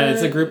 and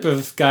it's a group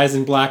of guys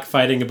in black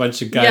fighting a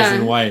bunch of guys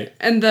in white.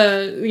 And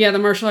the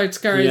martial arts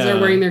guys Yeah. are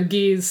wearing their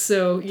gis,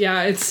 so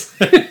yeah, it's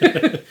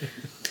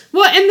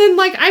well, and then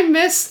like I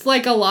missed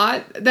like a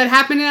lot that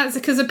happened in that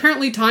because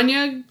apparently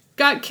Tanya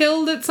got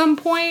killed at some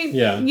point.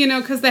 Yeah. You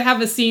know, because they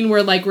have a scene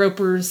where like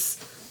Ropers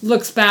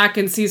looks back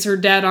and sees her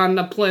dead on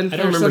the plinth I or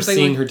don't remember something.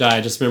 seeing like, her die.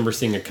 I just remember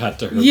seeing a cut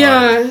to her body.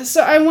 yeah,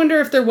 so I wonder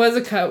if there was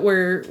a cut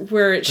where it I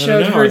don't showed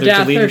know. her Are there death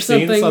deleted or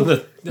something. scenes on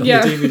the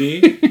Yeah.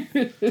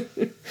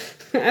 DVD?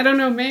 I don't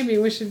know. Maybe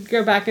we should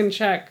go back and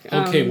check.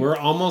 Okay, we're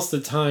almost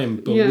at time,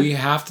 but yeah. we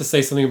have to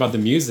say something about the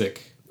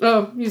music.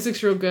 Oh,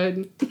 music's real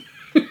good.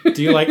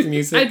 Do you like the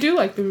music? I do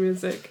like the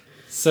music.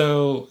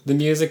 So the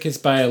music is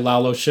by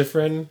Lalo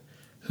Schifrin,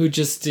 who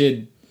just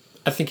did,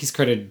 I think he's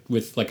credited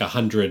with like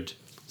 100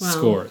 Wow.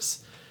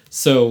 scores.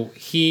 So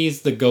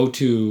he's the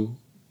go-to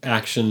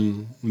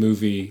action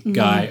movie Mm-hmm.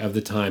 guy of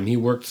the time. He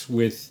worked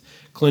with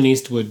Clint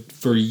Eastwood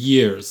for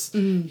years.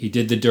 Mm-hmm. He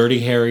did the Dirty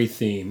Harry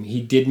theme.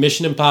 He did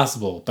Mission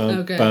Impossible. Bum,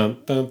 Okay. bum,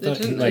 bum, bum.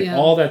 Didn't- Like yeah.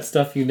 all that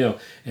stuff you know.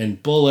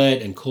 And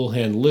Bullet and Cool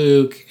Hand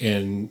Luke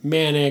and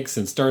Mannix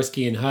and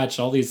Starsky and Hutch.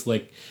 All these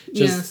like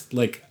just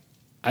like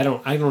I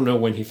don't know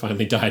when he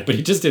finally died, but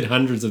he just did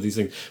hundreds of these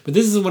things. But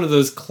this is one of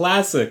those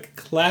classic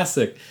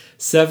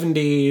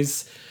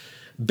 70s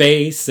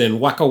bass and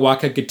waka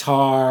waka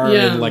guitar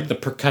and like the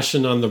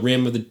percussion on the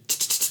rim of the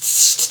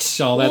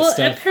all that stuff.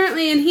 Well,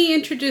 apparently, and he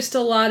introduced a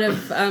lot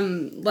of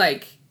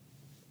like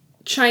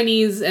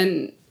Chinese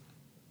and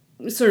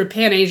sort of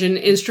Pan-Asian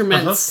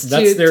instruments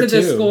to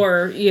the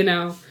score, you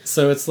know.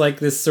 So it's like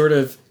this sort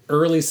of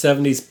early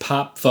 70s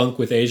pop funk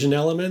with Asian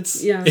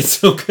elements. Yeah. It's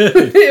so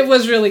good. It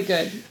was really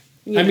good.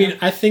 I mean,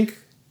 I think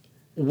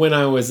when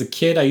I was a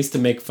kid, I used to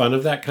make fun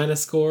of that kind of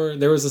score.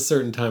 There was a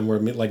certain time where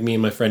me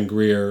and my friend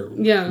Greer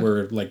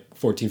were like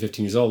 14,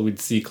 15 years old. We'd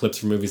see clips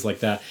from movies like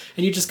that.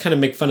 And you just kind of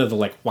make fun of the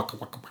like waka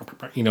waka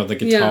waka, you know, the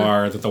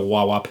guitar, the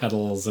wah-wah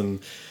pedals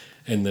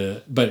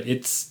but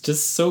it's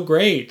just so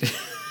great.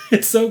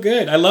 It's so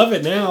good. I love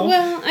it now.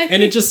 Well,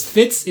 and it just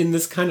fits in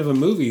this kind of a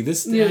movie.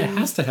 It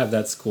has to have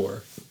that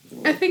score.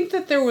 I think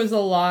that there was a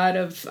lot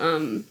of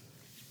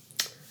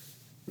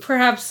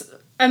perhaps,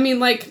 I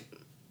mean, like,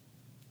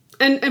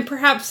 and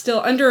perhaps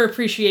still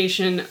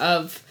underappreciation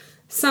of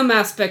some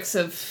aspects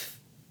of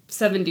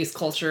 70s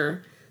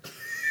culture.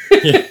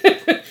 Yeah.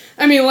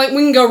 I mean, like, we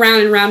can go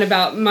round and round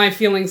about my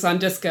feelings on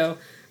disco,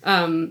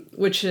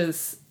 which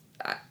is,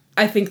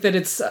 I think that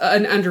it's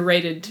an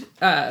underrated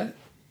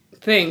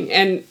thing,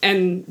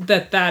 and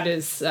that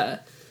is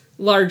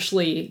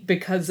largely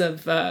because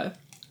of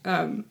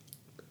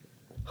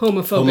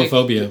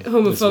homophobia.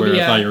 Is where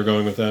I thought you were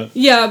going with that.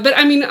 Yeah, but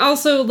I mean,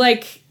 also,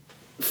 like,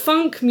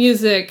 funk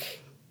music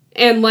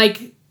and,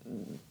 like,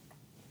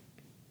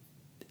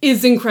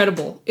 is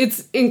incredible.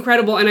 It's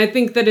incredible, and I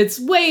think that it's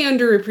way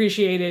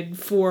underappreciated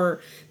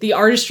for the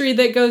artistry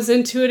that goes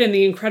into it and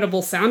the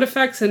incredible sound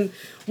effects and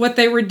what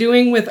they were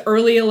doing with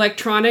early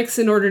electronics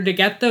in order to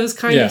get those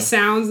kind of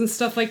sounds and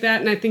stuff like that,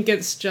 and I think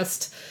it's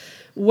just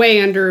way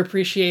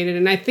underappreciated,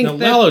 and I think now,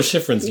 Lalo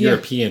Schifrin's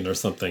European or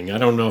something. I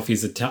don't know if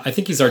he's I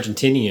think he's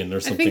Argentinian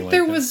or something like that. I think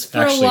there was, for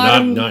actually, a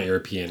lot not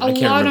European. I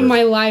can't remember. Of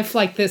my life,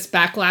 like, this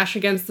backlash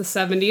against the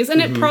 70s, and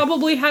it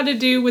probably had to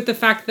do with the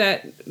fact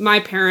that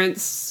my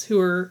parents, who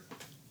were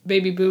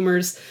baby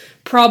boomers,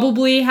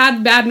 probably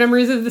had bad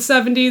memories of the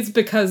 70s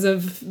because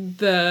of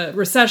the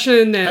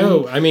recession.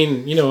 And I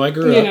mean, you know, I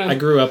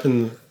grew up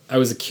in. I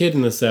was a kid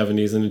in the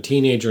 70s and a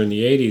teenager in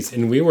the 80s,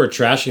 and we were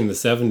trashing the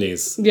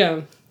 70s.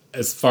 Yeah.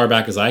 As far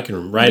back as I can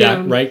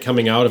remember. Right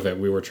coming out of it,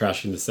 we were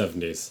trashing the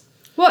 70s.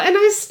 Well, and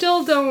I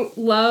still don't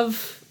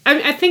love... I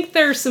mean, I think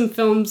there are some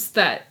films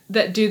that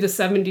do the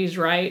 70s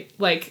right.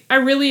 Like, I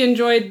really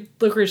enjoyed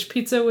Licorice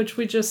Pizza, which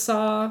we just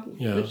saw.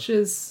 Yeah. Which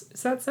is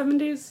that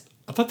 70s?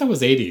 I thought that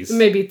was 80s.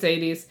 Maybe it's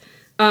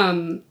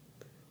 80s.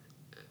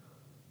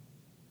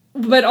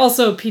 But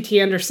also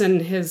P.T. Anderson,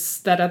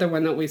 that other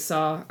one that we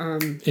saw.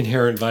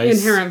 Inherent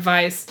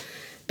Vice.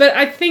 But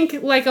I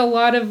think, like, a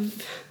lot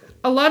of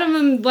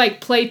them,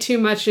 like, play too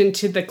much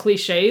into the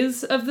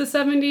cliches of the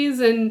 70s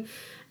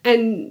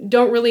and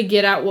don't really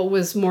get at what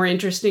was more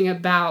interesting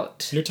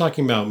about... You're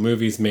talking about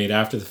movies made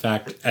after the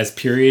fact as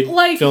period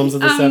films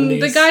of the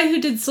 70s? The guy who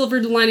did Silver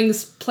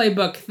Linings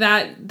Playbook,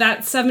 that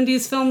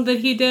 70s film that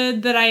he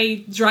did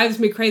drives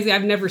me crazy.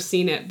 I've never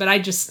seen it, but I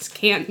just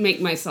can't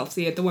make myself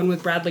see it. The one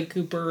with Bradley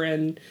Cooper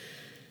and...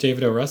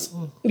 David O.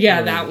 Russell?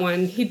 Yeah, that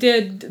one. He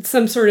did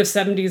some sort of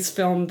 70s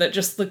film that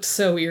just looked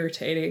so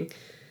irritating.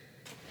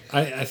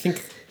 I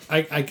think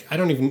I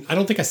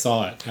don't think I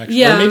saw it, actually.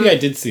 Yeah. Or maybe I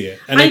did see it,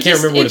 and I can't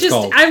remember what it's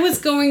called. I was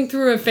going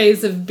through a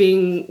phase of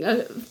being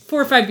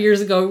 4 or 5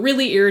 years ago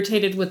really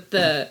irritated with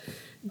the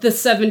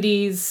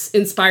 70s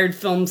inspired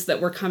films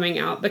that were coming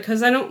out,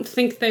 because I don't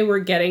think they were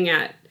getting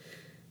at,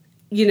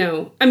 you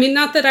know, I mean,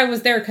 not that I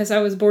was there because I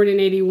was born in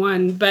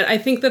 81, but I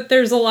think that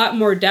there's a lot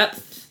more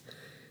depth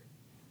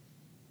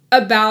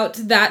about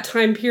that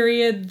time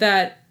period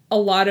that a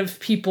lot of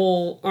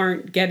people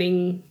aren't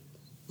getting.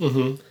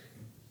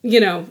 You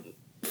know,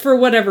 for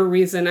whatever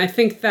reason. I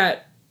think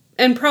that,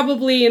 and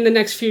probably in the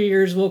next few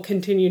years, we'll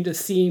continue to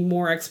see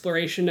more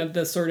exploration of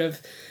the sort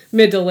of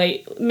mid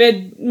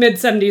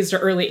 70s to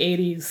early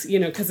 80s, you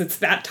know, because it's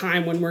that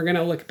time when we're going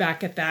to look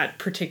back at that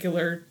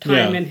particular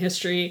time in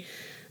history.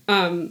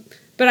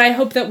 But I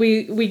hope that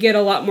we get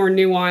a lot more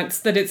nuance,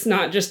 that it's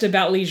not just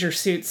about leisure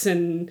suits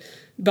and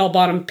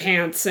bell-bottom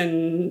pants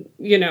and,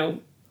 you know,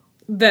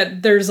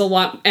 that there's a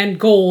lot, and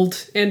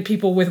gold and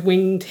people with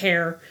winged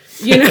hair.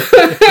 You know,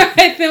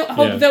 I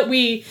hope that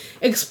we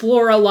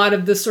explore a lot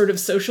of the sort of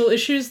social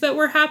issues that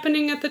were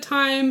happening at the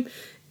time.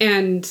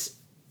 And,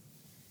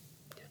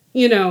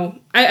 you know,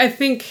 I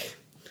think,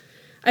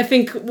 I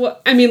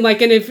mean,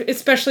 like, and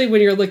especially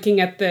when you're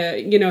looking at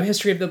the, you know,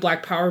 history of the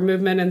Black Power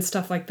movement and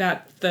stuff like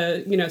that,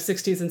 the, you know,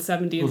 60s and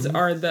 70s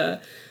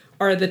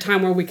are the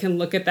time where we can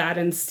look at that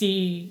and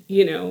see,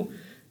 you know,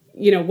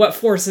 what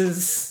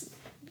forces,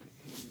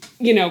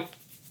 you know,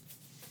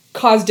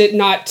 caused it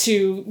not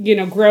to, you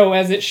know, grow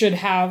as it should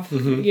have,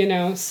 you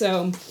know,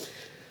 so,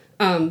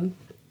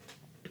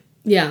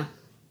 yeah.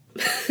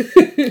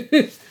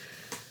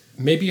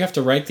 Maybe you have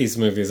to write these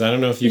movies. I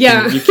don't know if you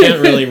Yeah. can. You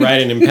can't really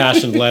write an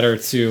impassioned letter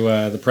to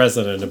the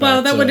president about.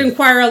 Well, that would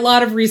require a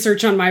lot of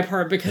research on my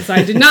part because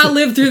I did not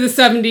live through the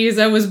 70s.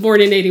 I was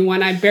born in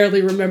 81. I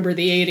barely remember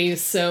the 80s.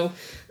 So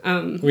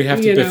we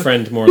have to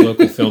befriend more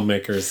local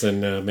filmmakers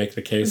and make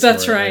the case.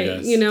 That's for it, right.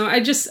 I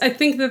guess. I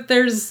think that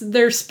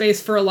there's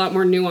space for a lot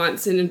more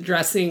nuance in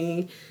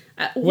addressing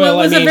Well,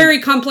 what was I mean, a very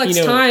complex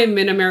you know, time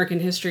in American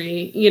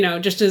history.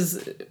 Just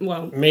as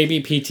well. Maybe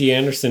P.T.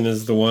 Anderson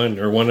is the one,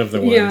 or one of the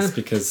ones, Yeah.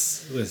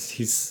 because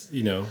he's,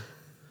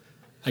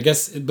 I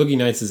guess Boogie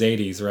Nights is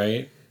 80s,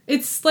 right?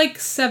 It's like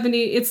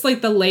 70. It's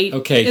like the late.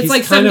 Okay, It's he's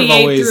like kind of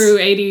 78 always through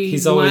 80.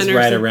 He's always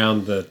right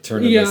around the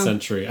turn of Yeah. the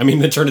century. I mean,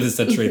 the turn of the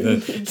century,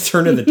 the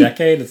turn of the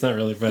decade. It's not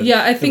really, but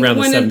Yeah, I think around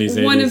one the 70s, 80s.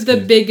 of one of the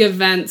big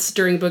events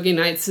during Boogie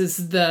Nights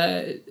is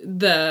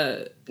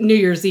the New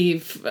Year's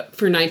Eve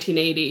for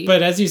 1980.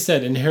 But as you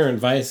said, Inherent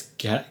Vice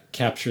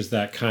captures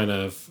that kind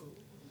of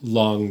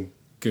long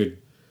good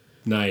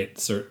night.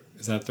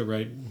 Is that the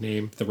right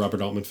name? The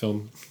Robert Altman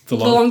film, The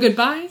Long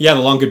Goodbye. Yeah,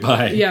 The Long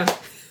Goodbye. Yeah,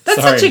 that's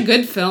Sorry. such a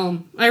good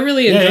film. I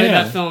really enjoyed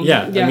that film.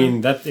 Yeah, I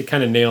mean that it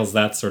kind of nails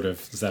that sort of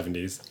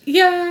 70s.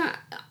 Yeah,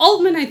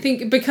 Altman, I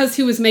think, because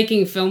he was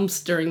making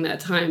films during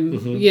that time,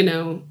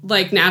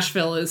 like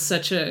Nashville is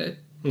such a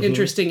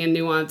interesting and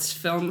nuanced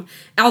film.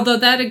 Although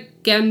that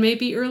again may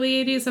be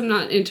early 80s, I'm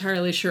not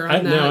entirely sure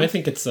on that. No, I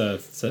think it's a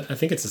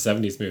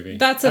 70s movie.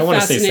 That's a I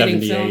want to say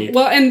fascinating 78. film.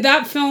 Well, and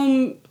that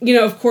film,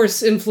 of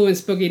course,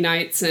 influenced Boogie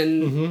Nights,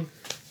 and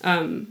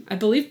I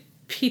believe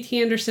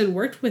P.T. Anderson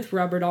worked with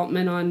Robert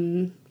Altman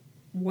on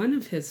one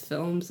of his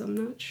films. I'm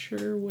not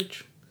sure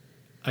which.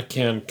 I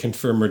can't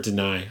confirm or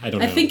deny. I don't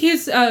know. I think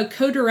he's a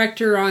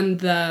co-director on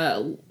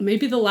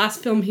maybe the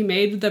last film he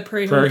made, the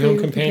Prairie Home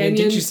Companion. Companion.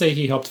 Did you say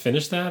he helped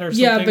finish that or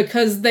something? Yeah,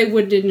 because they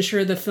would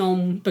insure the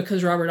film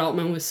because Robert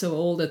Altman was so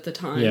old at the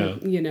time. Yeah.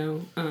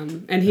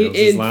 And he was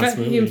his last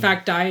movie. he in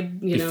fact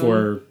died.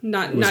 Before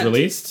not it was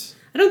released.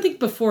 I don't think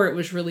before it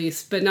was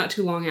released, but not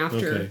too long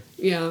after. Okay.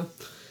 Yeah.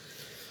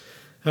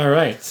 All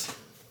right.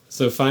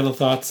 So final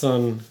thoughts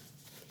on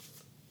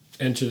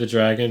Enter the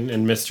Dragon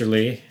and Mr.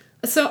 Lee.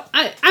 So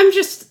I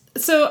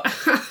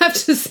have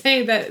to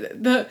say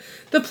that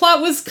the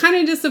plot was kind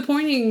of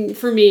disappointing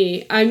for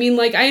me. I mean,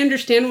 like, I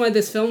understand why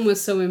this film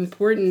was so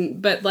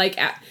important, but like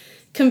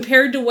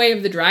compared to Way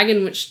of the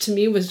Dragon, which to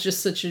me was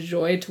just such a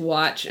joy to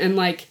watch, and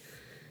like,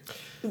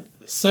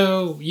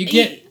 so you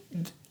get.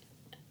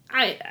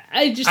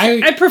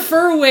 I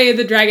prefer Way of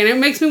the Dragon. It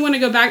makes me want to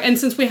go back, and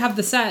since we have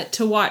the set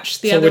to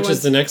watch the other which ones,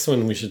 is the next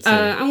one we should see?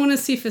 I want to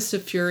see Fist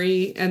of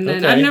Fury, and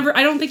then Okay.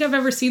 I don't think I've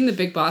ever seen The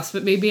Big Boss,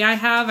 but maybe I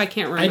have. I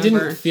can't remember. I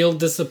didn't feel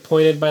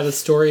disappointed by the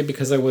story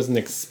because I wasn't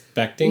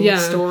expecting Yeah.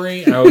 the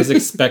story. I was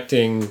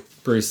expecting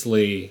Bruce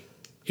Lee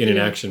in an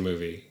action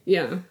movie.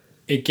 Yeah.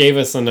 It gave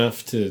us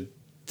enough to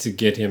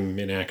get him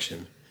in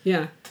action.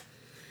 Yeah.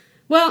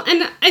 Well,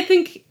 and I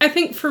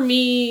think for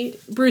me,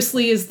 Bruce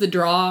Lee is the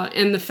draw,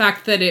 and the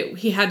fact that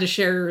he had to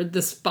share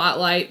the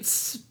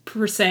spotlights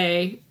per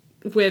se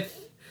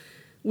with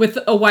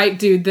a white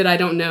dude that I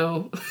don't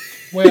know.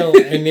 Well,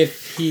 and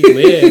if he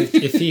lived,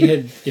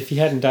 if he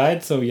hadn't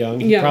died so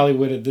young, he probably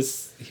would have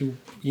this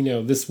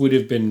would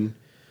have been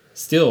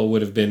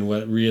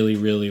what really,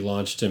 really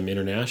launched him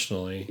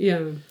internationally.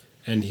 Yeah.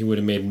 And he would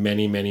have made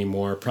many, many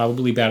more,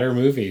 probably better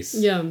movies.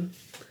 Yeah.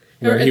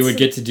 Where he would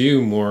get to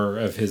do more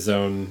of his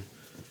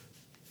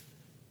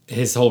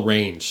whole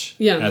range.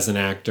 Yeah. As an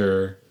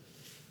actor,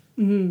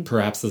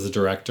 perhaps as a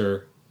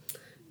director.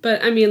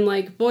 But I mean,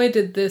 like, boy,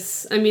 did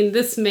this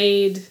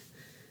made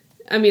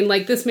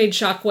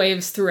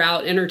shockwaves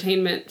throughout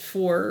entertainment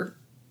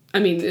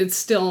it's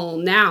still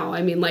now.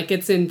 I mean, like,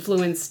 it's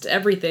influenced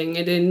everything.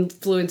 It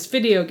influenced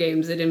video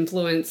games. It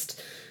influenced,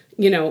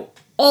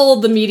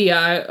 all the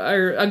media,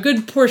 or a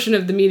good portion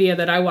of the media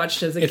that I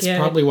watched as a kid. It's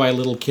probably why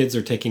little kids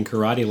are taking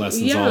karate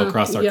lessons all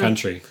across our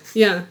country.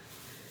 Yeah.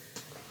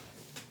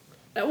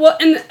 Well,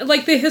 and,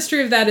 like, the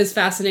history of that is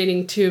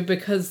fascinating, too,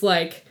 because,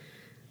 like,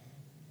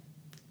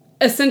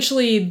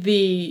 essentially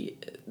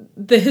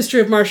the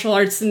history of martial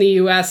arts in the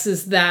U.S.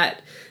 is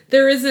that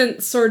there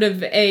isn't sort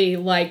of a,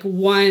 like,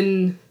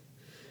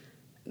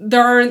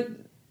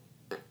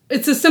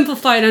 it's a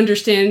simplified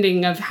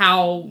understanding of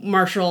how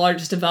martial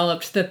arts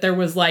developed, that there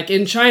was, like,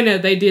 in China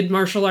they did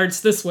martial arts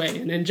this way,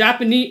 and in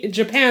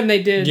Japan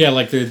they did... Yeah,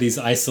 like there are these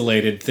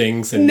isolated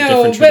things and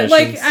different traditions. No,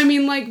 but, like, I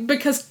mean, like,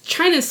 because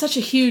China is such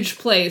a huge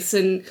place,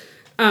 and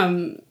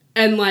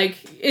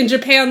like, in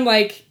Japan,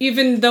 like,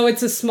 even though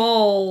it's a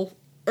smaller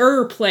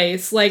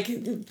place, like,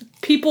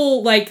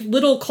 people, like,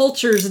 little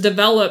cultures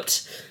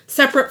developed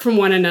separate from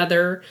one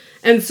another.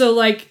 And so,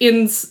 like,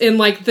 in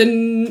like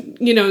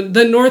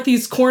the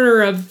northeast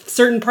corner of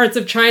certain parts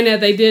of China,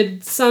 they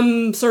did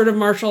some sort of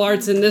martial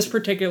arts in this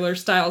particular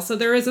style. So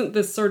there isn't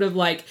this sort of,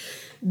 like,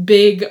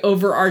 big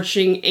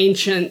overarching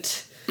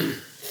ancient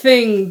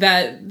thing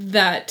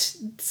that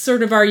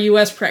sort of our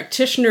U.S.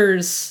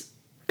 practitioners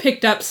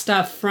picked up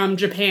stuff from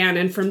Japan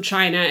and from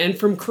China and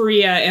from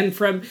Korea and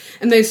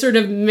they sort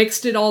of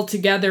mixed it all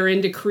together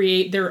and to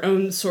create their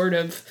own sort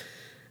of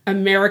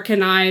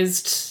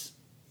Americanized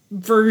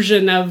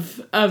version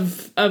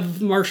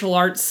of martial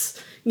arts,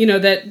 you know,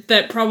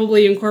 that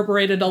probably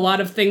incorporated a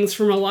lot of things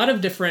from a lot of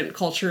different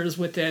cultures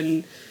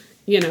within,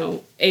 you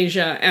know,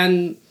 Asia.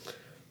 And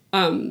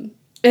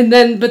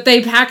then, but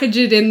they package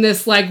it in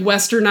this like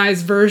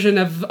westernized version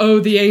of,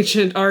 the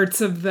ancient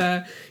arts of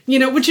the, you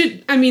know, which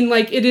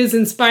it is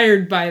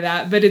inspired by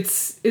that, but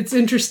it's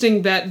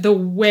interesting that the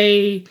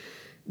way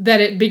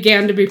that it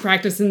began to be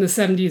practiced in the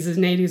 70s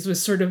and 80s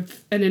was sort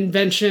of an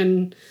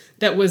invention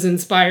that was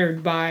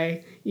inspired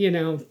by, you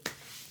know.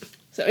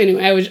 So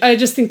anyway, I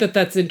just think that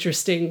that's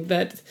interesting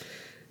that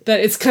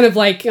it's kind of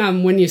like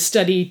when you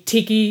study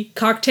tiki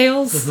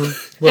cocktails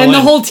well, and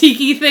the whole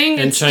tiki thing.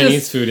 And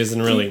Chinese food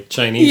isn't really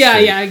Chinese food.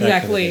 Yeah,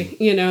 exactly. Kind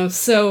of you know,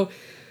 so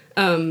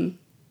I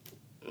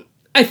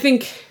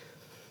think,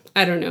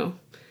 I don't know.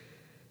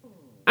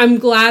 I'm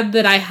glad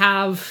that I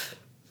have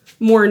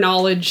more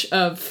knowledge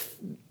of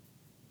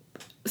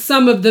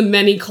some of the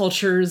many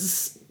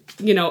cultures,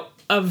 you know,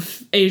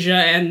 of Asia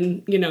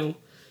and, you know,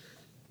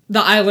 the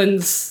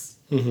islands,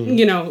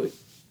 you know,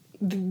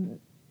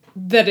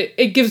 that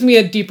it gives me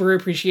a deeper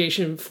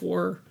appreciation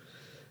for,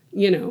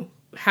 you know,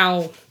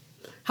 how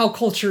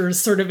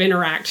cultures sort of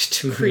interact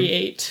to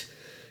create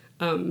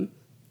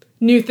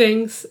new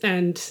things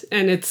and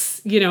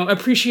it's, you know,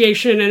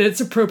 appreciation and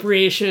it's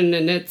appropriation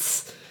and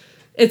it's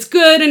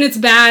good and it's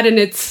bad and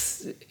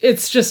it's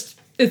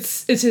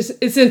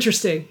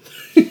interesting.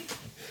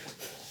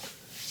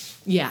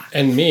 Yeah.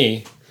 And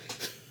me,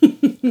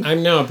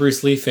 I'm now a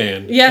Bruce Lee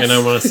fan. Yes. And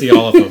I want to see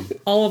all of them.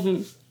 All of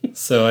them.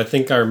 So I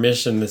think our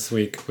mission this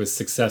week was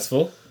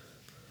successful.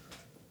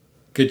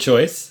 Good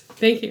choice.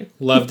 Thank you.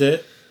 Loved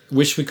it.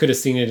 Wish we could have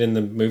seen it in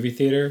the movie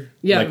theater.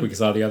 Yeah. Like we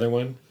saw the other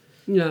one.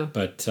 Yeah.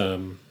 But,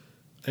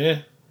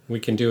 we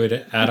can do it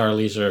at our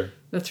leisure.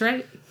 That's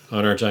right.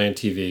 On our giant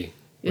TV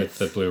with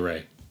the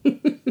Blu-ray.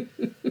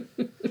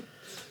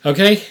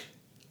 Okay.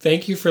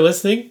 Thank you for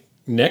listening.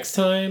 Next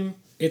time,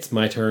 it's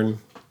my turn.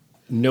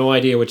 No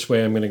idea which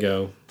way I'm going to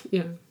go.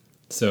 Yeah.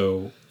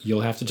 So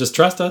you'll have to just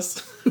trust us.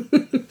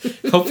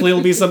 Hopefully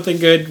it'll be something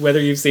good, whether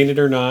you've seen it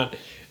or not.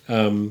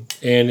 And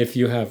if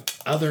you have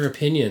other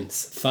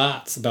opinions,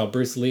 thoughts about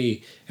Bruce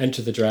Lee,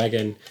 Enter the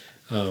Dragon,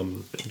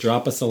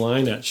 drop us a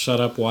line at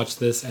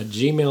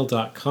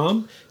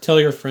shutupwatchthis@gmail.com. Tell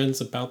your friends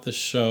about the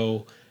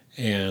show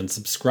and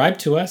subscribe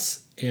to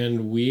us.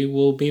 And we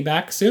will be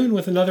back soon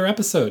with another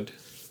episode.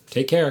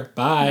 Take care.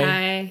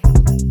 Bye. Bye.